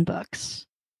Dresden books.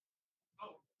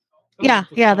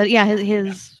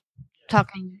 His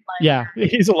talking. Yeah,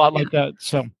 he's a lot like that.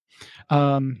 So,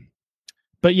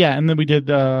 but yeah, and then we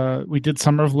did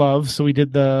Summer of Love. So we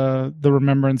did the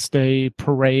Remembrance Day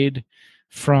parade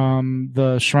from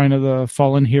the Shrine of the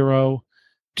Fallen Hero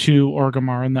to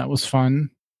Orgrimmar, and that was fun.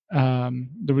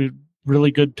 There was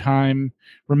really good time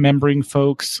remembering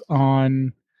folks at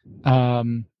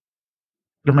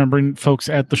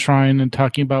the shrine and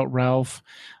talking about Ralph,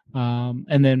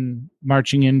 and then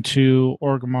marching into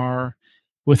Orgrimmar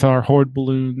with our horde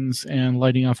balloons and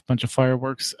lighting off a bunch of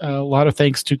fireworks. A lot of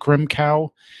thanks to Grim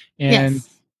Cow and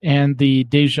the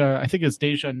Deja, I think it's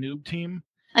Deja Noob team.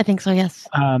 I think so, yes.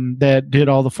 That did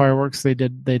all the fireworks. They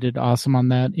did awesome on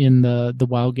that in the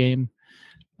WoW game.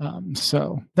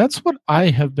 So that's what I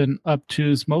have been up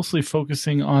to, is mostly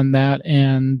focusing on that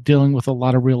and dealing with a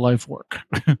lot of real life work.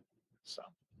 So.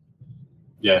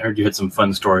 Yeah, I heard you had some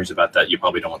fun stories about that. You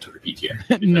probably don't want to repeat here.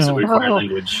 No.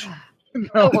 Language.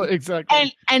 No,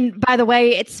 exactly. And by the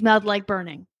way, it smelled like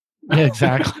burning. Yeah,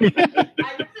 exactly.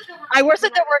 I was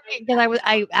there working because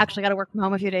I actually got to work from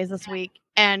home a few days this week,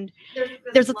 and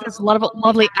there's this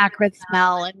lovely acrid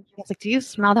smell, and I was like, "Do you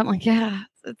smell that?" I'm like, "Yeah,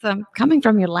 it's coming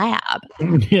from your lab."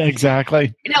 Yeah,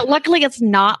 exactly. You know, luckily it's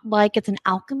not like it's an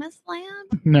alchemist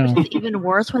lab. No, it's even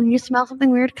worse when you smell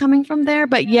something weird coming from there.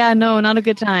 But yeah, no, not a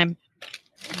good time.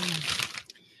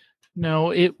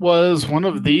 No, it was one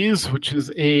of these, which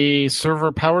is a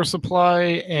server power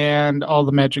supply, and all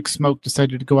the magic smoke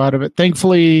decided to go out of it.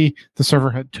 Thankfully, the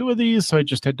server had 2 of these, so I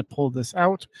just had to pull this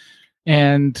out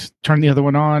and turn the other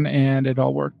one on, and it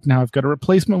all worked. Now I've got a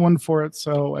replacement one for it,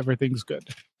 so everything's good.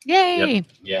 Yay! Yep.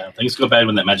 Yeah, things go bad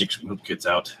when that magic smoke gets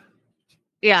out.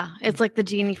 Yeah, it's like the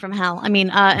genie from hell. I mean,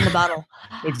 in the bottle.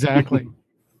 Exactly.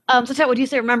 So, Ted, would you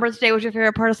say Remembrance Day was your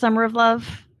favorite part of Summer of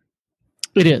Love?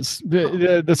 It is.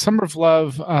 The Summer of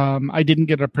Love, I didn't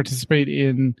get to participate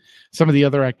in some of the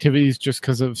other activities just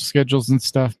because of schedules and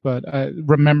stuff, but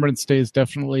Remembrance Day is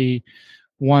definitely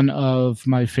one of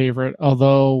my favorite,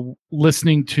 although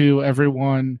listening to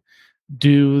everyone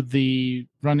do the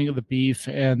running of the beef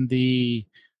and the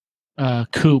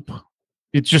coop,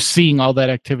 it's just seeing all that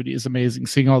activity is amazing.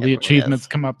 Seeing all the achievements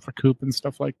come up for coop and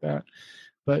stuff like that.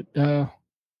 But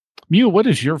Mew, what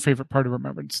is your favorite part of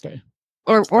Remembrance Day?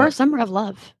 Or Summer of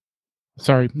Love.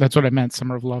 Sorry, that's what I meant.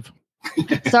 Summer of Love.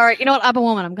 Sorry, you know what? I'm a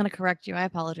woman. I'm going to correct you. I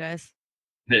apologize.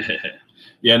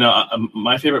 Yeah, no.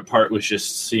 My favorite part was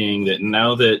just seeing that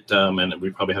now that, and we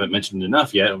probably haven't mentioned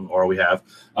enough yet, or we have,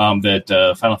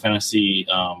 that Final Fantasy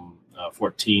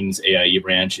 14's AIE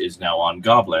branch is now on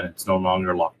Goblin. It's no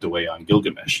longer locked away on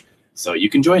Gilgamesh. So you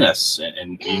can join us,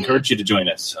 and we encourage you to join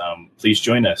us. Please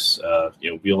join us.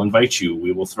 We'll invite you.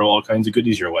 We will throw all kinds of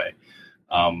goodies your way.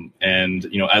 And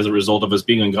as a result of us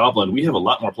being on Goblin, we have a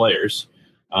lot more players.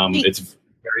 It's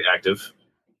very active,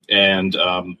 and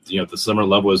the Summer of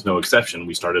Love was no exception.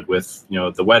 We started with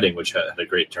the wedding, which had a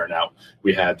great turnout.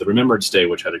 We had the Remembrance Day,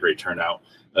 which had a great turnout.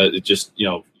 It just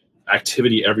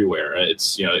activity everywhere.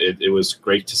 It was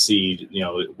great to see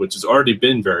which has already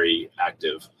been very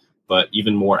active, but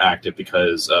even more active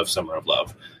because of Summer of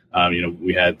Love.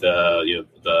 We had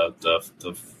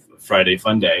the Friday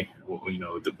Fun Day,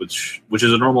 which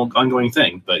is a normal ongoing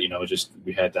thing, but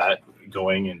we had that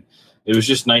going, and it was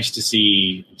just nice to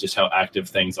see just how active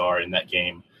things are in that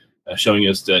game, showing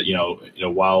us that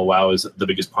while WoW is the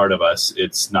biggest part of us,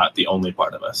 it's not the only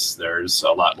part of us. There's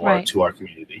a lot more to our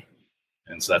community,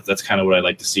 and so that's kind of what I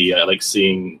like to see. I like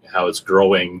seeing how it's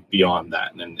growing beyond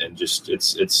that, and just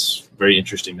it's very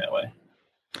interesting that way.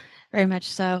 Very much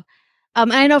so.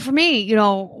 And I know for me,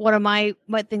 one of my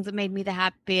things that made me the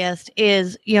happiest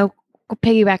is,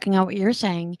 piggybacking on what you're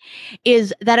saying,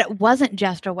 is that it wasn't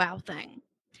just a WoW thing.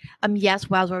 Yes,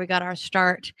 WoW's where we got our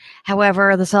start.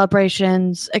 However, the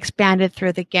celebrations expanded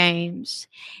through the games.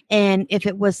 And if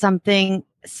it was something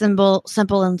simple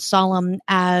and solemn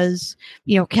as,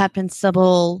 Captain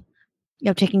Sybil,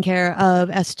 taking care of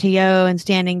STO and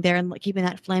standing there and keeping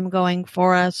that flame going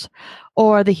for us,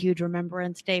 or the huge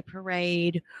Remembrance Day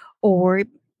parade, or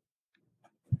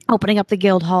opening up the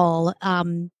guild hall.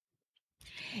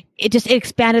 It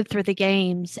expanded through the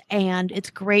games, and it's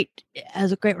great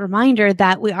as a great reminder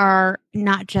that we are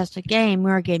not just a game,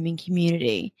 we're a gaming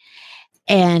community.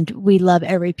 And we love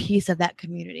every piece of that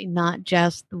community, not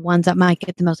just the ones that might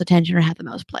get the most attention or have the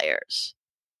most players.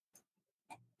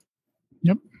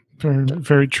 Yep. Very,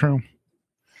 very true. All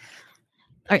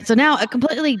right. So now a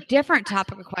completely different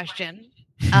topic of question.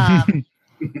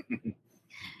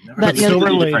 But still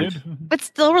completely related. different. but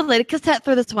still related, because Ted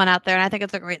threw this one out there, and I think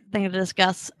it's a great thing to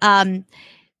discuss.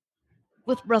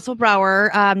 With Russell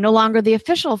Brower, no longer the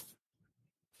official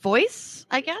voice,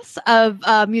 I guess,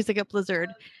 of music at Blizzard.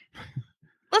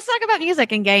 Let's talk about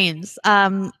music and games.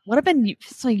 What have been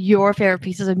some of your favorite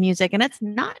pieces of music? And it's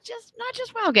not just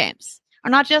WoW games,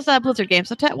 or not just Blizzard games.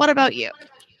 So, Ted, what about you?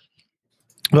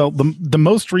 Well, the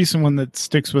most recent one that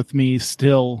sticks with me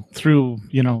still through,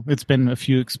 it's been a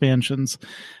few expansions,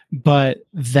 but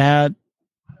that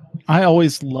I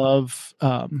always love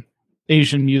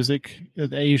Asian music,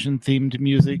 the Asian themed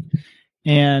music,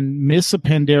 and Miss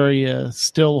Pandaria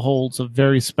still holds a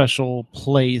very special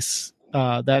place.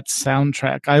 That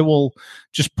soundtrack, I will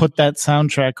just put that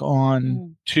soundtrack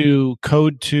on to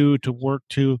code to work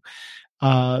to,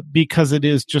 because it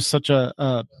is just such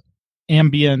a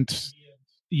ambient,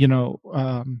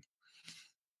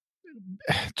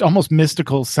 almost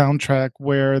mystical soundtrack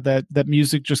where that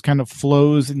music just kind of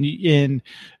flows and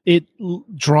it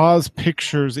draws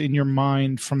pictures in your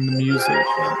mind from the music.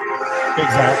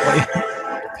 Exactly.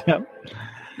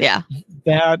 Yeah.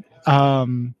 That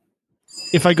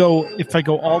if I go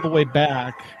all the way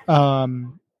back,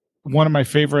 one of my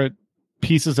favorite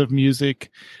pieces of music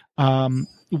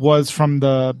was from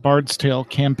the Bard's Tale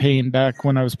campaign back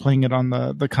when I was playing it on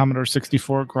the Commodore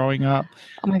 64 growing up.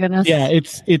 Oh my goodness. Yeah,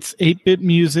 it's 8-bit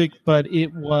music, but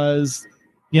it was,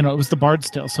 it was the Bard's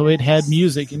Tale, so it had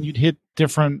music, and you'd hit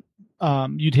different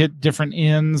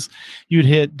inns, you'd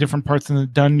hit different parts in the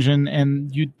dungeon,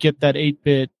 and you'd get that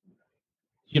 8-bit,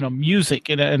 music,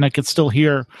 and I could still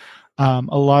hear a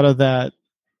lot of that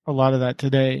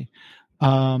today.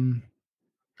 And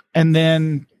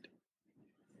then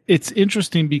it's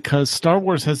interesting because Star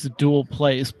Wars has a dual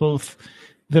place, both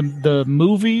the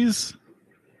movies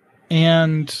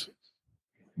and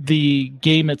the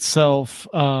game itself,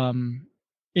 in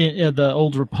the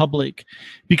Old Republic,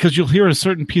 because you'll hear a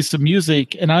certain piece of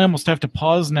music and I almost have to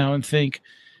pause now and think,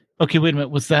 okay, wait a minute,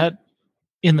 was that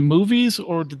in the movies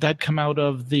or did that come out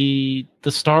of the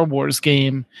Star Wars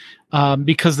game?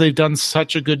 Because they've done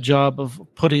such a good job of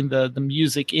putting the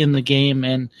music in the game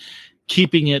and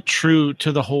keeping it true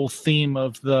to the whole theme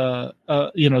of the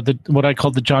what I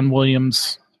call the John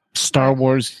Williams Star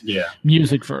Wars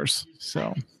music verse.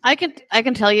 So I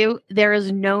can tell you there is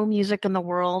no music in the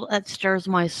world that stirs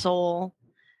my soul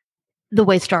the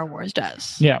way Star Wars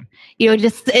does. Yeah. It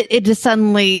just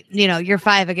suddenly, you're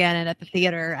 5 again and at the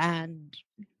theater and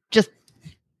just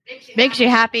makes you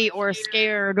happy or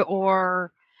scared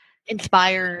or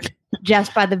inspired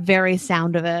just by the very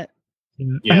sound of it.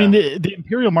 Yeah. I mean, the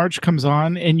Imperial March comes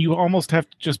on and you almost have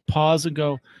to just pause and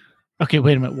go, okay,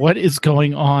 wait a minute, what is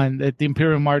going on at the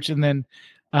Imperial March? And then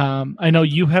I know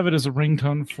you have it as a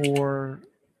ringtone for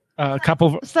a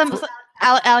couple of...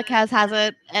 Alicaz has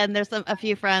it, and there's a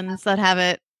few friends that have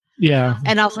it. Yeah.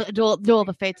 And also Duel of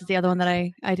the Fates is the other one that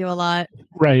I do a lot.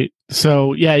 Right.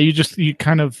 So yeah, you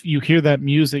hear that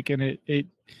music and it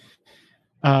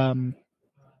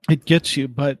gets you,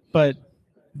 but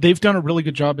they've done a really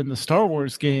good job in the Star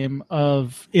Wars game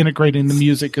of integrating the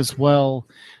music as well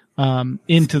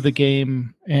into the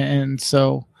game. And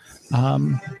so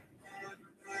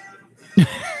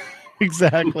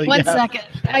exactly. One second.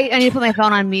 I need to put my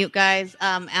phone on mute, guys.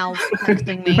 Al's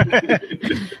texting me.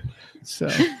 So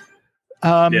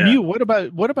Mew, what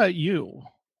about you?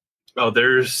 Oh,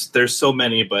 there's so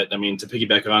many, but I mean, to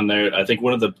piggyback on there, I think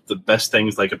one of the best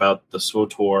things about the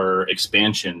SWTOR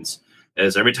expansions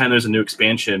is every time there's a new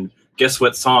expansion, guess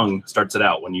what song starts it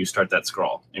out when you start that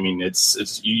scroll? I mean,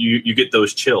 it's you get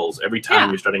those chills every time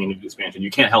you're starting a new expansion. You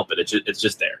can't help it. It's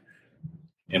just there,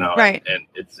 right? And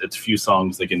it's few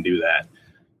songs that can do that.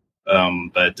 For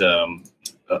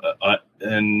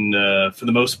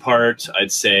the most part,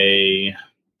 I'd say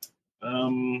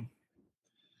a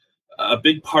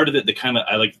big part of it that kind of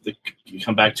I like to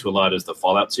come back to a lot is the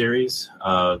Fallout series.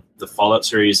 The Fallout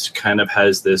series kind of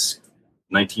has this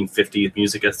 1950s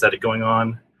music aesthetic going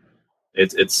on.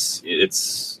 It's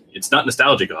not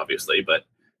nostalgic, obviously, but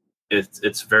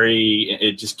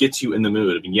it just gets you in the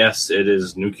mood. I mean, yes, it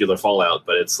is nuclear Fallout,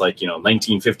 but it's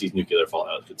 1950s nuclear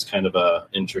Fallout. It's kind of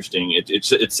interesting.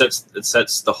 It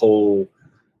sets the whole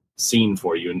scene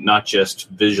for you, not just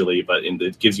visually, but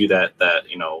it gives you that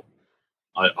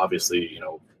obviously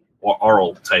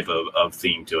oral type of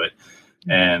theme to it.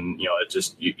 And it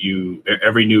just you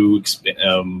every new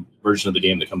version of the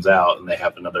game that comes out, and they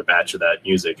have another batch of that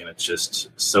music, and it's just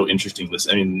so interesting.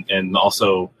 I mean, and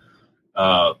also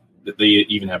they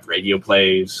even have radio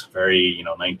plays, very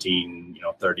 1930s,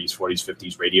 40s,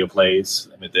 50s radio plays.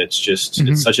 I mean, it's just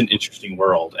it's such an interesting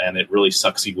world, and it really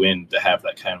sucks you in to have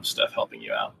that kind of stuff helping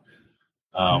you out.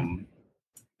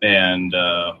 And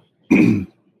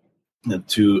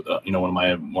to one of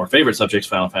my more favorite subjects,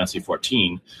 Final Fantasy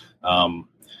 14.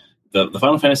 The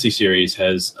Final Fantasy series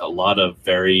has a lot of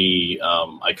very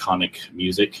iconic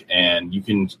music, and you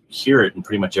can hear it in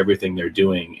pretty much everything they're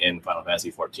doing in Final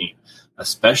Fantasy 14,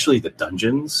 especially the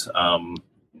dungeons.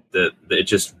 It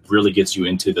just really gets you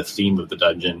into the theme of the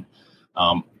dungeon,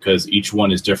 because each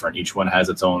one is different. Each one has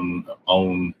its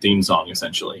own theme song,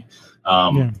 essentially.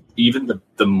 Even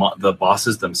the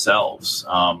bosses themselves,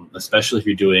 especially if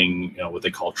you're doing what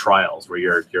they call trials, where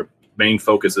your main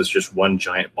focus is just one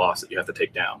giant boss that you have to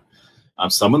take down.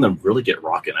 Some of them really get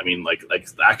rocking. I mean, like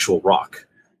the actual rock.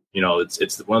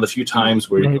 It's one of the few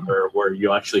times where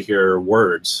you actually hear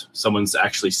words. Someone's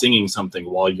actually singing something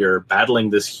while you're battling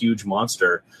this huge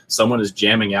monster. Someone is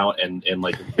jamming out and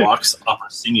like rocks up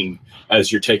singing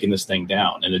as you're taking this thing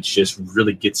down, and it just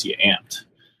really gets you amped.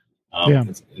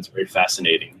 It's very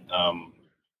fascinating.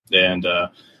 And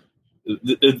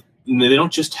they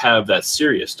don't just have that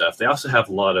serious stuff. They also have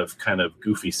a lot of kind of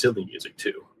goofy, silly music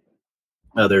too.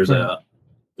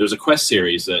 There's a quest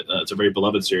series that it's a very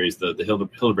beloved series, the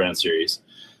Hildebrand series,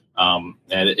 and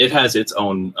it has its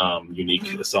own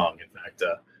unique song. In fact,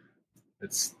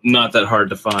 it's not that hard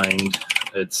to find.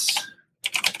 It's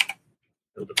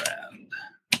Hildebrand.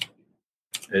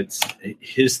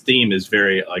 His theme is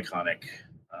very iconic.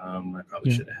 I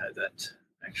probably should have had that.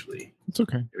 Actually, it's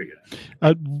okay. Here we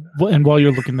go. And while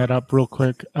you're looking that up, real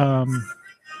quick, you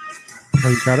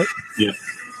got it? Yeah.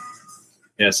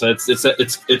 Yeah, so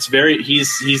it's very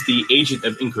he's the agent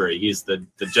of inquiry. He's the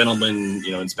gentleman,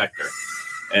 inspector,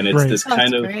 and it's this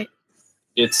kind of great.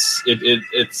 It's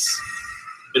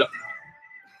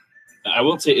I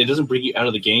won't say it doesn't bring you out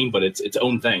of the game, but it's its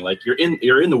own thing. Like you're in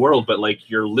the world, but like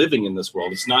you're living in this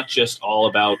world. It's not just all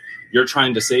about you're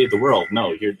trying to save the world.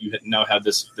 No, you now have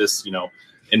this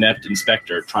inept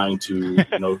inspector trying to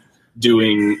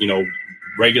doing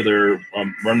regular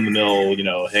run of the mill,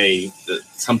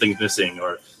 something's missing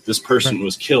or this person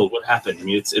was killed. What happened? I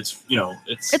mean, it's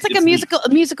like a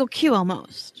musical cue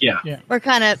almost. Yeah. Where it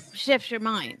kind of shifts your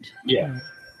mind. Yeah.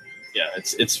 Yeah.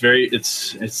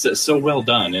 It's so well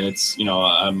done. And it's,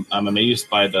 I'm amazed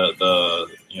by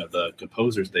the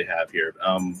composers they have here.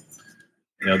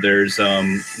 There's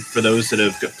for those that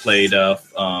have played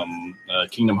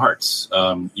Kingdom Hearts,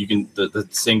 you can the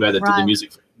same guy that did the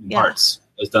music for Kingdom Hearts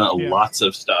has done lots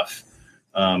of stuff.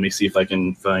 Let me see if I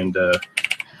can find good.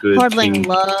 Hordling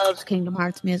loves Kingdom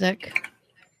Hearts music.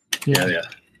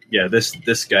 Yeah.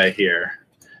 This guy here,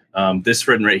 this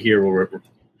written right here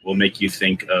will make you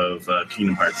think of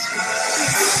Kingdom Hearts.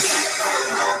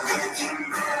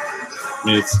 I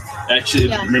mean, it's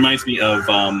actually it reminds me of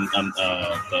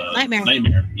the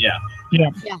Nightmare. Yeah.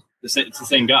 It's the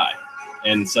same guy,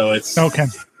 and so it's okay.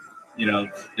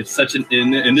 It's such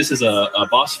and this is a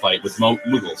boss fight with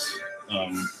Muggles.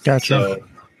 Gotcha.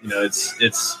 So,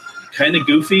 it's kind of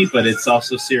goofy, but it's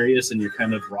also serious, and you're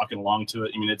kind of rocking along to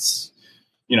it. I mean, it's,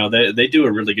 they do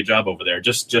a really good job over there.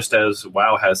 Just as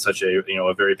WoW has such a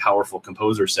very powerful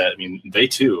composer set. I mean, they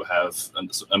too have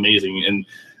amazing, and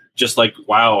just like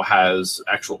WoW has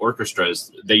actual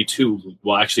orchestras, they too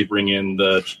will actually bring in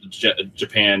the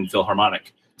Japan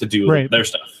Philharmonic to do their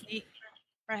stuff.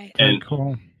 Right. And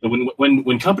cool.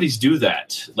 When companies do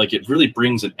that, like it really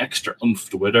brings an extra oomph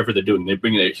to whatever they're doing. They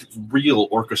bring a real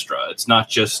orchestra. It's not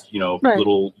just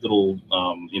little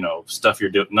stuff you're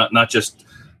doing. Not just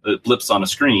blips on a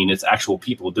screen. It's actual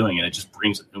people doing it. It just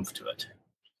brings an oomph to it.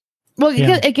 Well,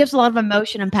 it gives a lot of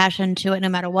emotion and passion to it, no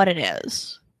matter what it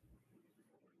is.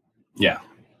 Yeah,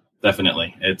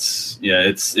 definitely. It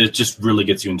just really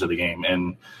gets you into the game.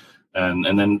 And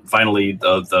then finally,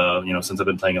 since I've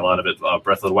been playing a lot of it,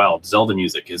 Breath of the Wild, Zelda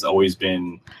music has always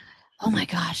been. Oh my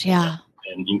gosh! Yeah.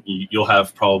 And you'll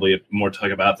have probably more to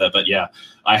talk about that, but yeah,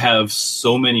 I have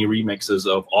so many remixes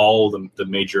of all the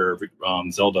major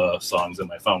Zelda songs in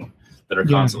my phone that are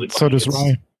constantly playing. So does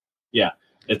Ryan. Yeah,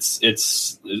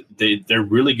 they're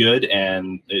really good,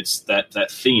 and it's that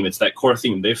theme. It's that core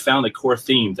theme. They've found a core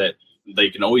theme that they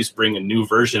can always bring a new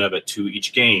version of it to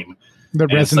each game. That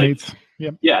resonates.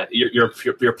 Yep. Yeah,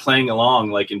 you're playing along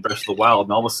like in Breath of the Wild,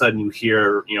 and all of a sudden you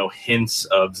hear hints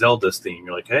of Zelda's theme.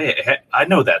 You're like, hey, I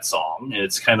know that song, and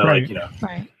it's kind of right. Yeah,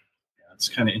 it's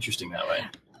kind of interesting that way.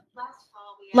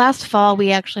 Last fall,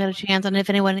 we actually had a chance, and if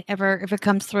it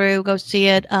comes through, go see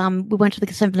it. We went to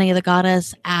the Symphony of the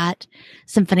Goddess at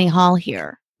Symphony Hall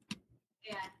here,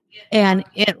 and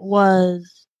it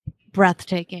was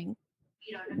breathtaking.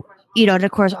 And of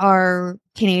course, our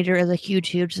teenager is a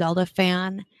huge Zelda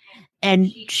fan.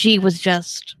 And she was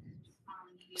just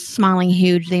smiling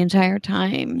huge the entire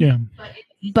time. Yeah.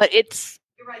 But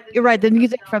you're right. The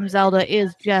music from Zelda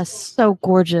is just so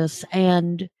gorgeous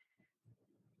and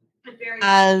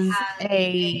has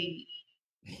a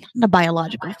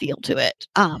biological feel to it.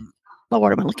 What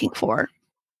word am I looking for?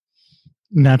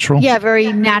 Natural. Yeah,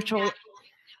 very natural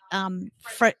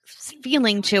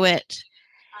feeling to it.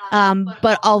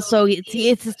 But also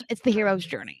it's the hero's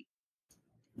journey.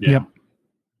 Yeah. Yep.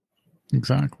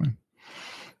 Exactly.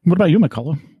 What about you,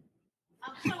 McCullough?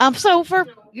 So for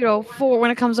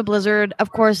when it comes to Blizzard,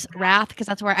 of course, Wrath, because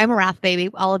that's where I'm a Wrath baby.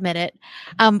 I'll admit it.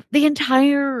 The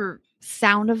entire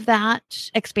sound of that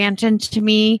expansion to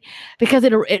me, because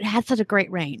it had such a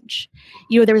great range.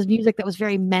 There was music that was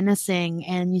very menacing,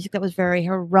 and music that was very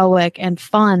heroic and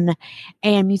fun,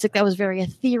 and music that was very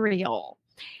ethereal.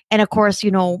 And of course,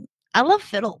 I love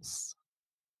fiddles.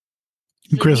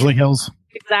 So Grizzly Hills.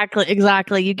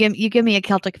 Exactly. You give me a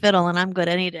Celtic fiddle, and I'm good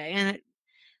any day. And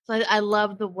so I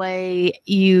love the way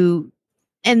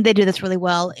and they do this really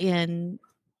well in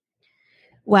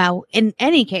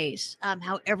any case,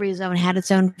 how every zone had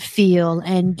its own feel.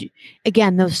 And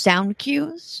again, those sound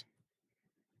cues.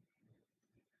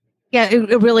 Yeah,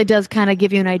 it really does kind of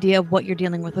give you an idea of what you're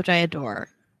dealing with, which I adore.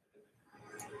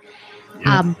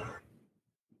 Yeah.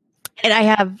 And I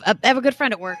have a good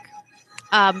friend at work.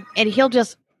 And he'll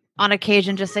just, on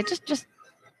occasion, just say, just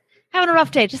having a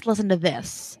rough day, just listen to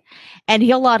this. And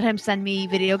he'll let him send me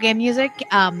video game music.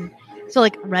 So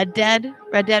like Red Dead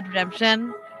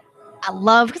Redemption, I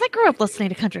love, because I grew up listening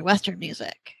to country western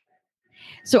music.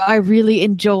 So I really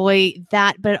enjoy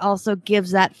that, but it also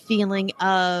gives that feeling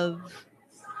of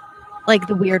like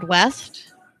the Weird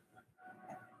West.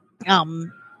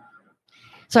 So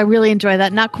I really enjoy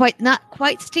that. Not quite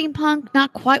steampunk,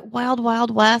 not quite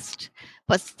Wild West,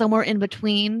 but somewhere in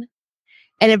between.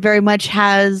 And it very much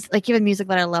has, like, even music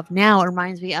that I love now, it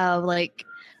reminds me of like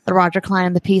the Roger Clyne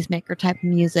and the Peacemaker type of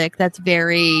music that's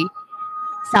very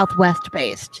Southwest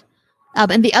based.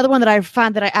 And the other one that I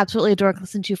find that I absolutely adore and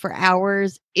listen to for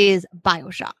hours is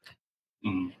BioShock.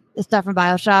 Mm. The stuff from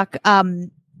BioShock.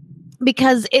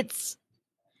 Because it's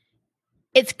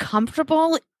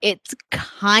comfortable. It's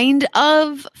kind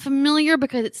of familiar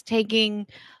because it's taking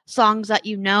songs that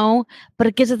but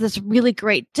it gives it this really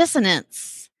great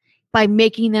dissonance by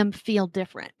making them feel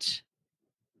different.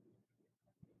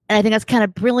 And I think that's kind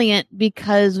of brilliant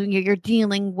because when you're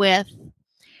dealing with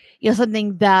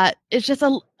something that is just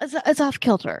it's off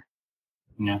kilter.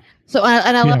 Yeah. So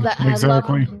I love that. Exactly. I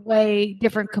love the way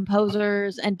different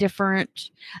composers and different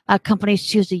companies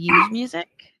choose to use music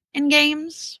in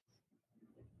games.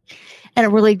 And it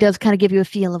really does kind of give you a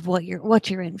feel of what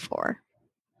you're in for.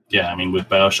 Yeah, I mean, with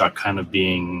BioShock kind of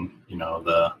being,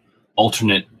 the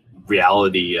alternate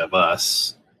reality of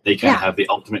us, they kind of have the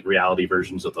ultimate reality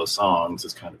versions of those songs.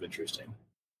 Is kind of interesting.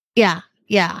 Yeah.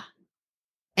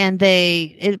 And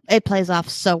it plays off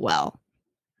so well.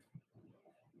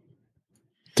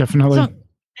 Definitely. So,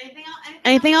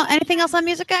 anything else on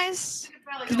music, guys?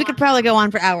 Because we could probably go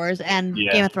on for hours, and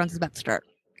Game of Thrones is about to start.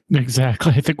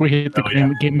 Exactly. I think we hit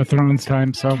the Game of Thrones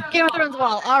time. So Game of Thrones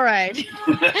wall. All right.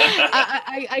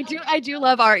 I do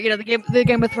love our the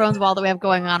Game of Thrones wall that we have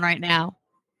going on right now.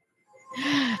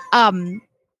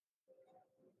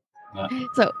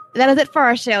 So that is it for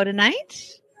our show tonight.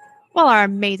 While our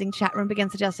amazing chat room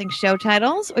begins suggesting show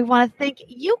titles, we want to thank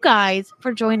you guys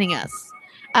for joining us.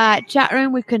 Chat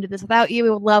room, we couldn't do this without you. We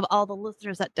would love all the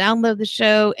listeners that download the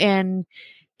show and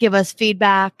give us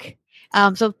feedback.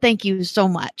 So thank you so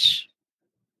much.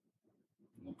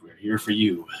 We're here for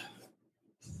you.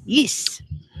 Yes.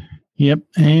 Yep.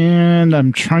 And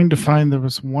I'm trying to find, there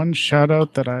was one shout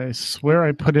out that I swear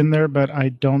I put in there, but I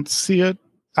don't see it.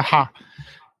 Aha.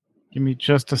 Give me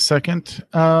just a second.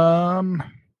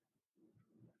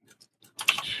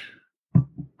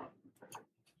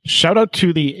 Shout out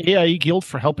to the AIE Guild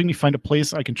for helping me find a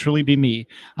place I can truly be me.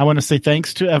 I want to say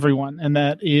thanks to everyone. And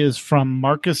that is from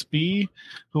Marcus B.,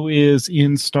 who is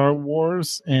in Star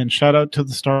Wars. And shout out to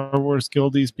the Star Wars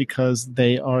Guildies because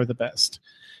they are the best.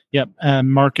 Yep.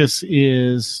 Marcus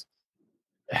is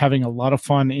having a lot of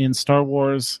fun in Star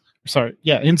Wars.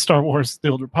 In Star Wars, The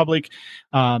Old Republic,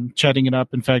 chatting it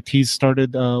up. In fact, he's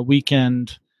started a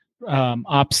weekend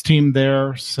ops team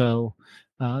there. So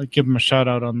give him a shout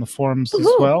out on the forums as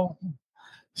well.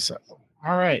 So,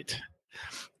 all right.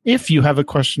 If you have a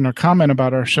question or comment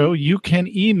about our show, you can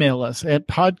email us at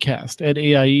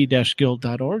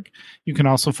podcast@aie-guild.org. You can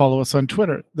also follow us on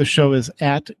Twitter. The show is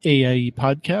at AIE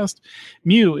Podcast.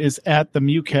 Mew is at the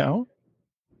Mew Cow.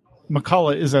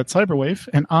 McCullough is at Cyberwave,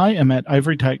 and I am at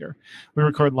Ivory Tiger. We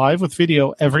record live with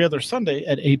video every other Sunday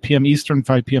at 8 p.m. Eastern,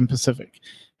 5 p.m. Pacific.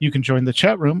 You can join the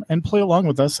chat room and play along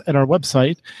with us at our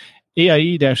website,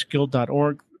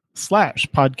 AIE-guild.org.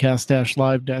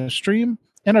 bit.ly/podcast-live-stream.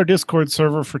 And our Discord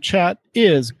server for chat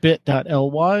is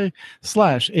bit.ly/AIE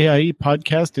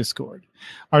podcast Discord.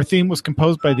 Our theme was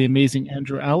composed by the amazing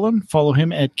Andrew Allen. Follow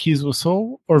him at Keys with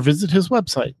Soul or visit his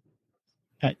website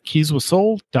at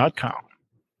keyswithsoul.com.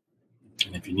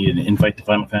 And if you need an invite to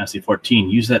Final Fantasy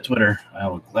XIV, use that Twitter. I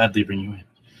will gladly bring you in.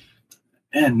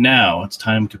 And now it's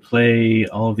time to play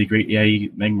all of the great AIE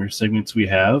Magmar segments we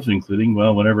have, including,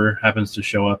 well, whatever happens to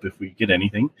show up if we get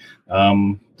anything. A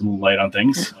little light on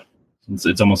things.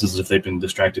 It's almost as if they've been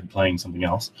distracted playing something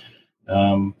else.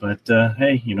 But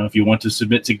hey, if you want to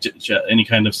submit any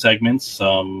kind of segments,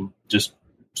 just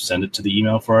send it to the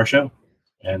email for our show,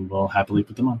 and we'll happily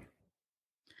put them on.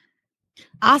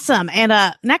 Awesome. And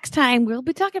next time we'll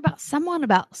be talking about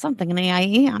something in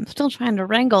AIE. I'm still trying to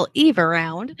wrangle Eve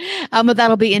around, but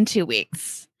that'll be in 2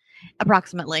 weeks,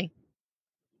 approximately,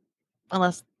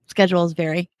 unless schedules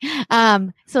vary.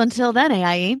 So until then,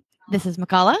 AIE, this is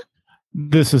Makala.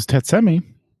 This is Tetsemi.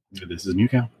 This is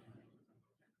Mewcow.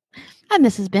 And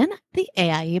this has been the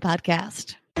AIE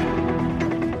Podcast.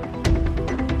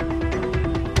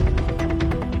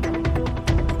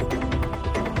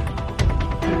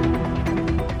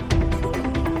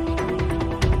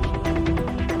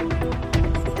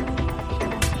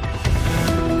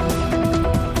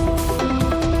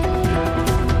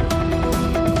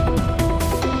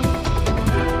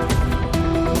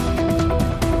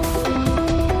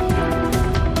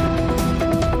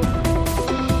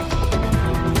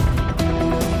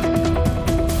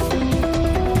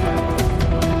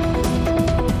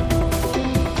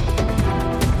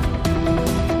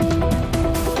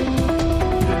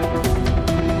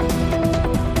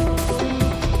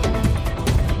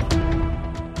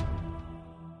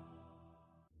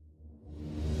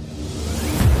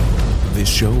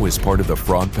 Show is part of the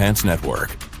Frog Pants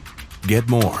Network. Get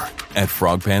more at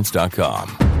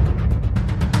frogpants.com.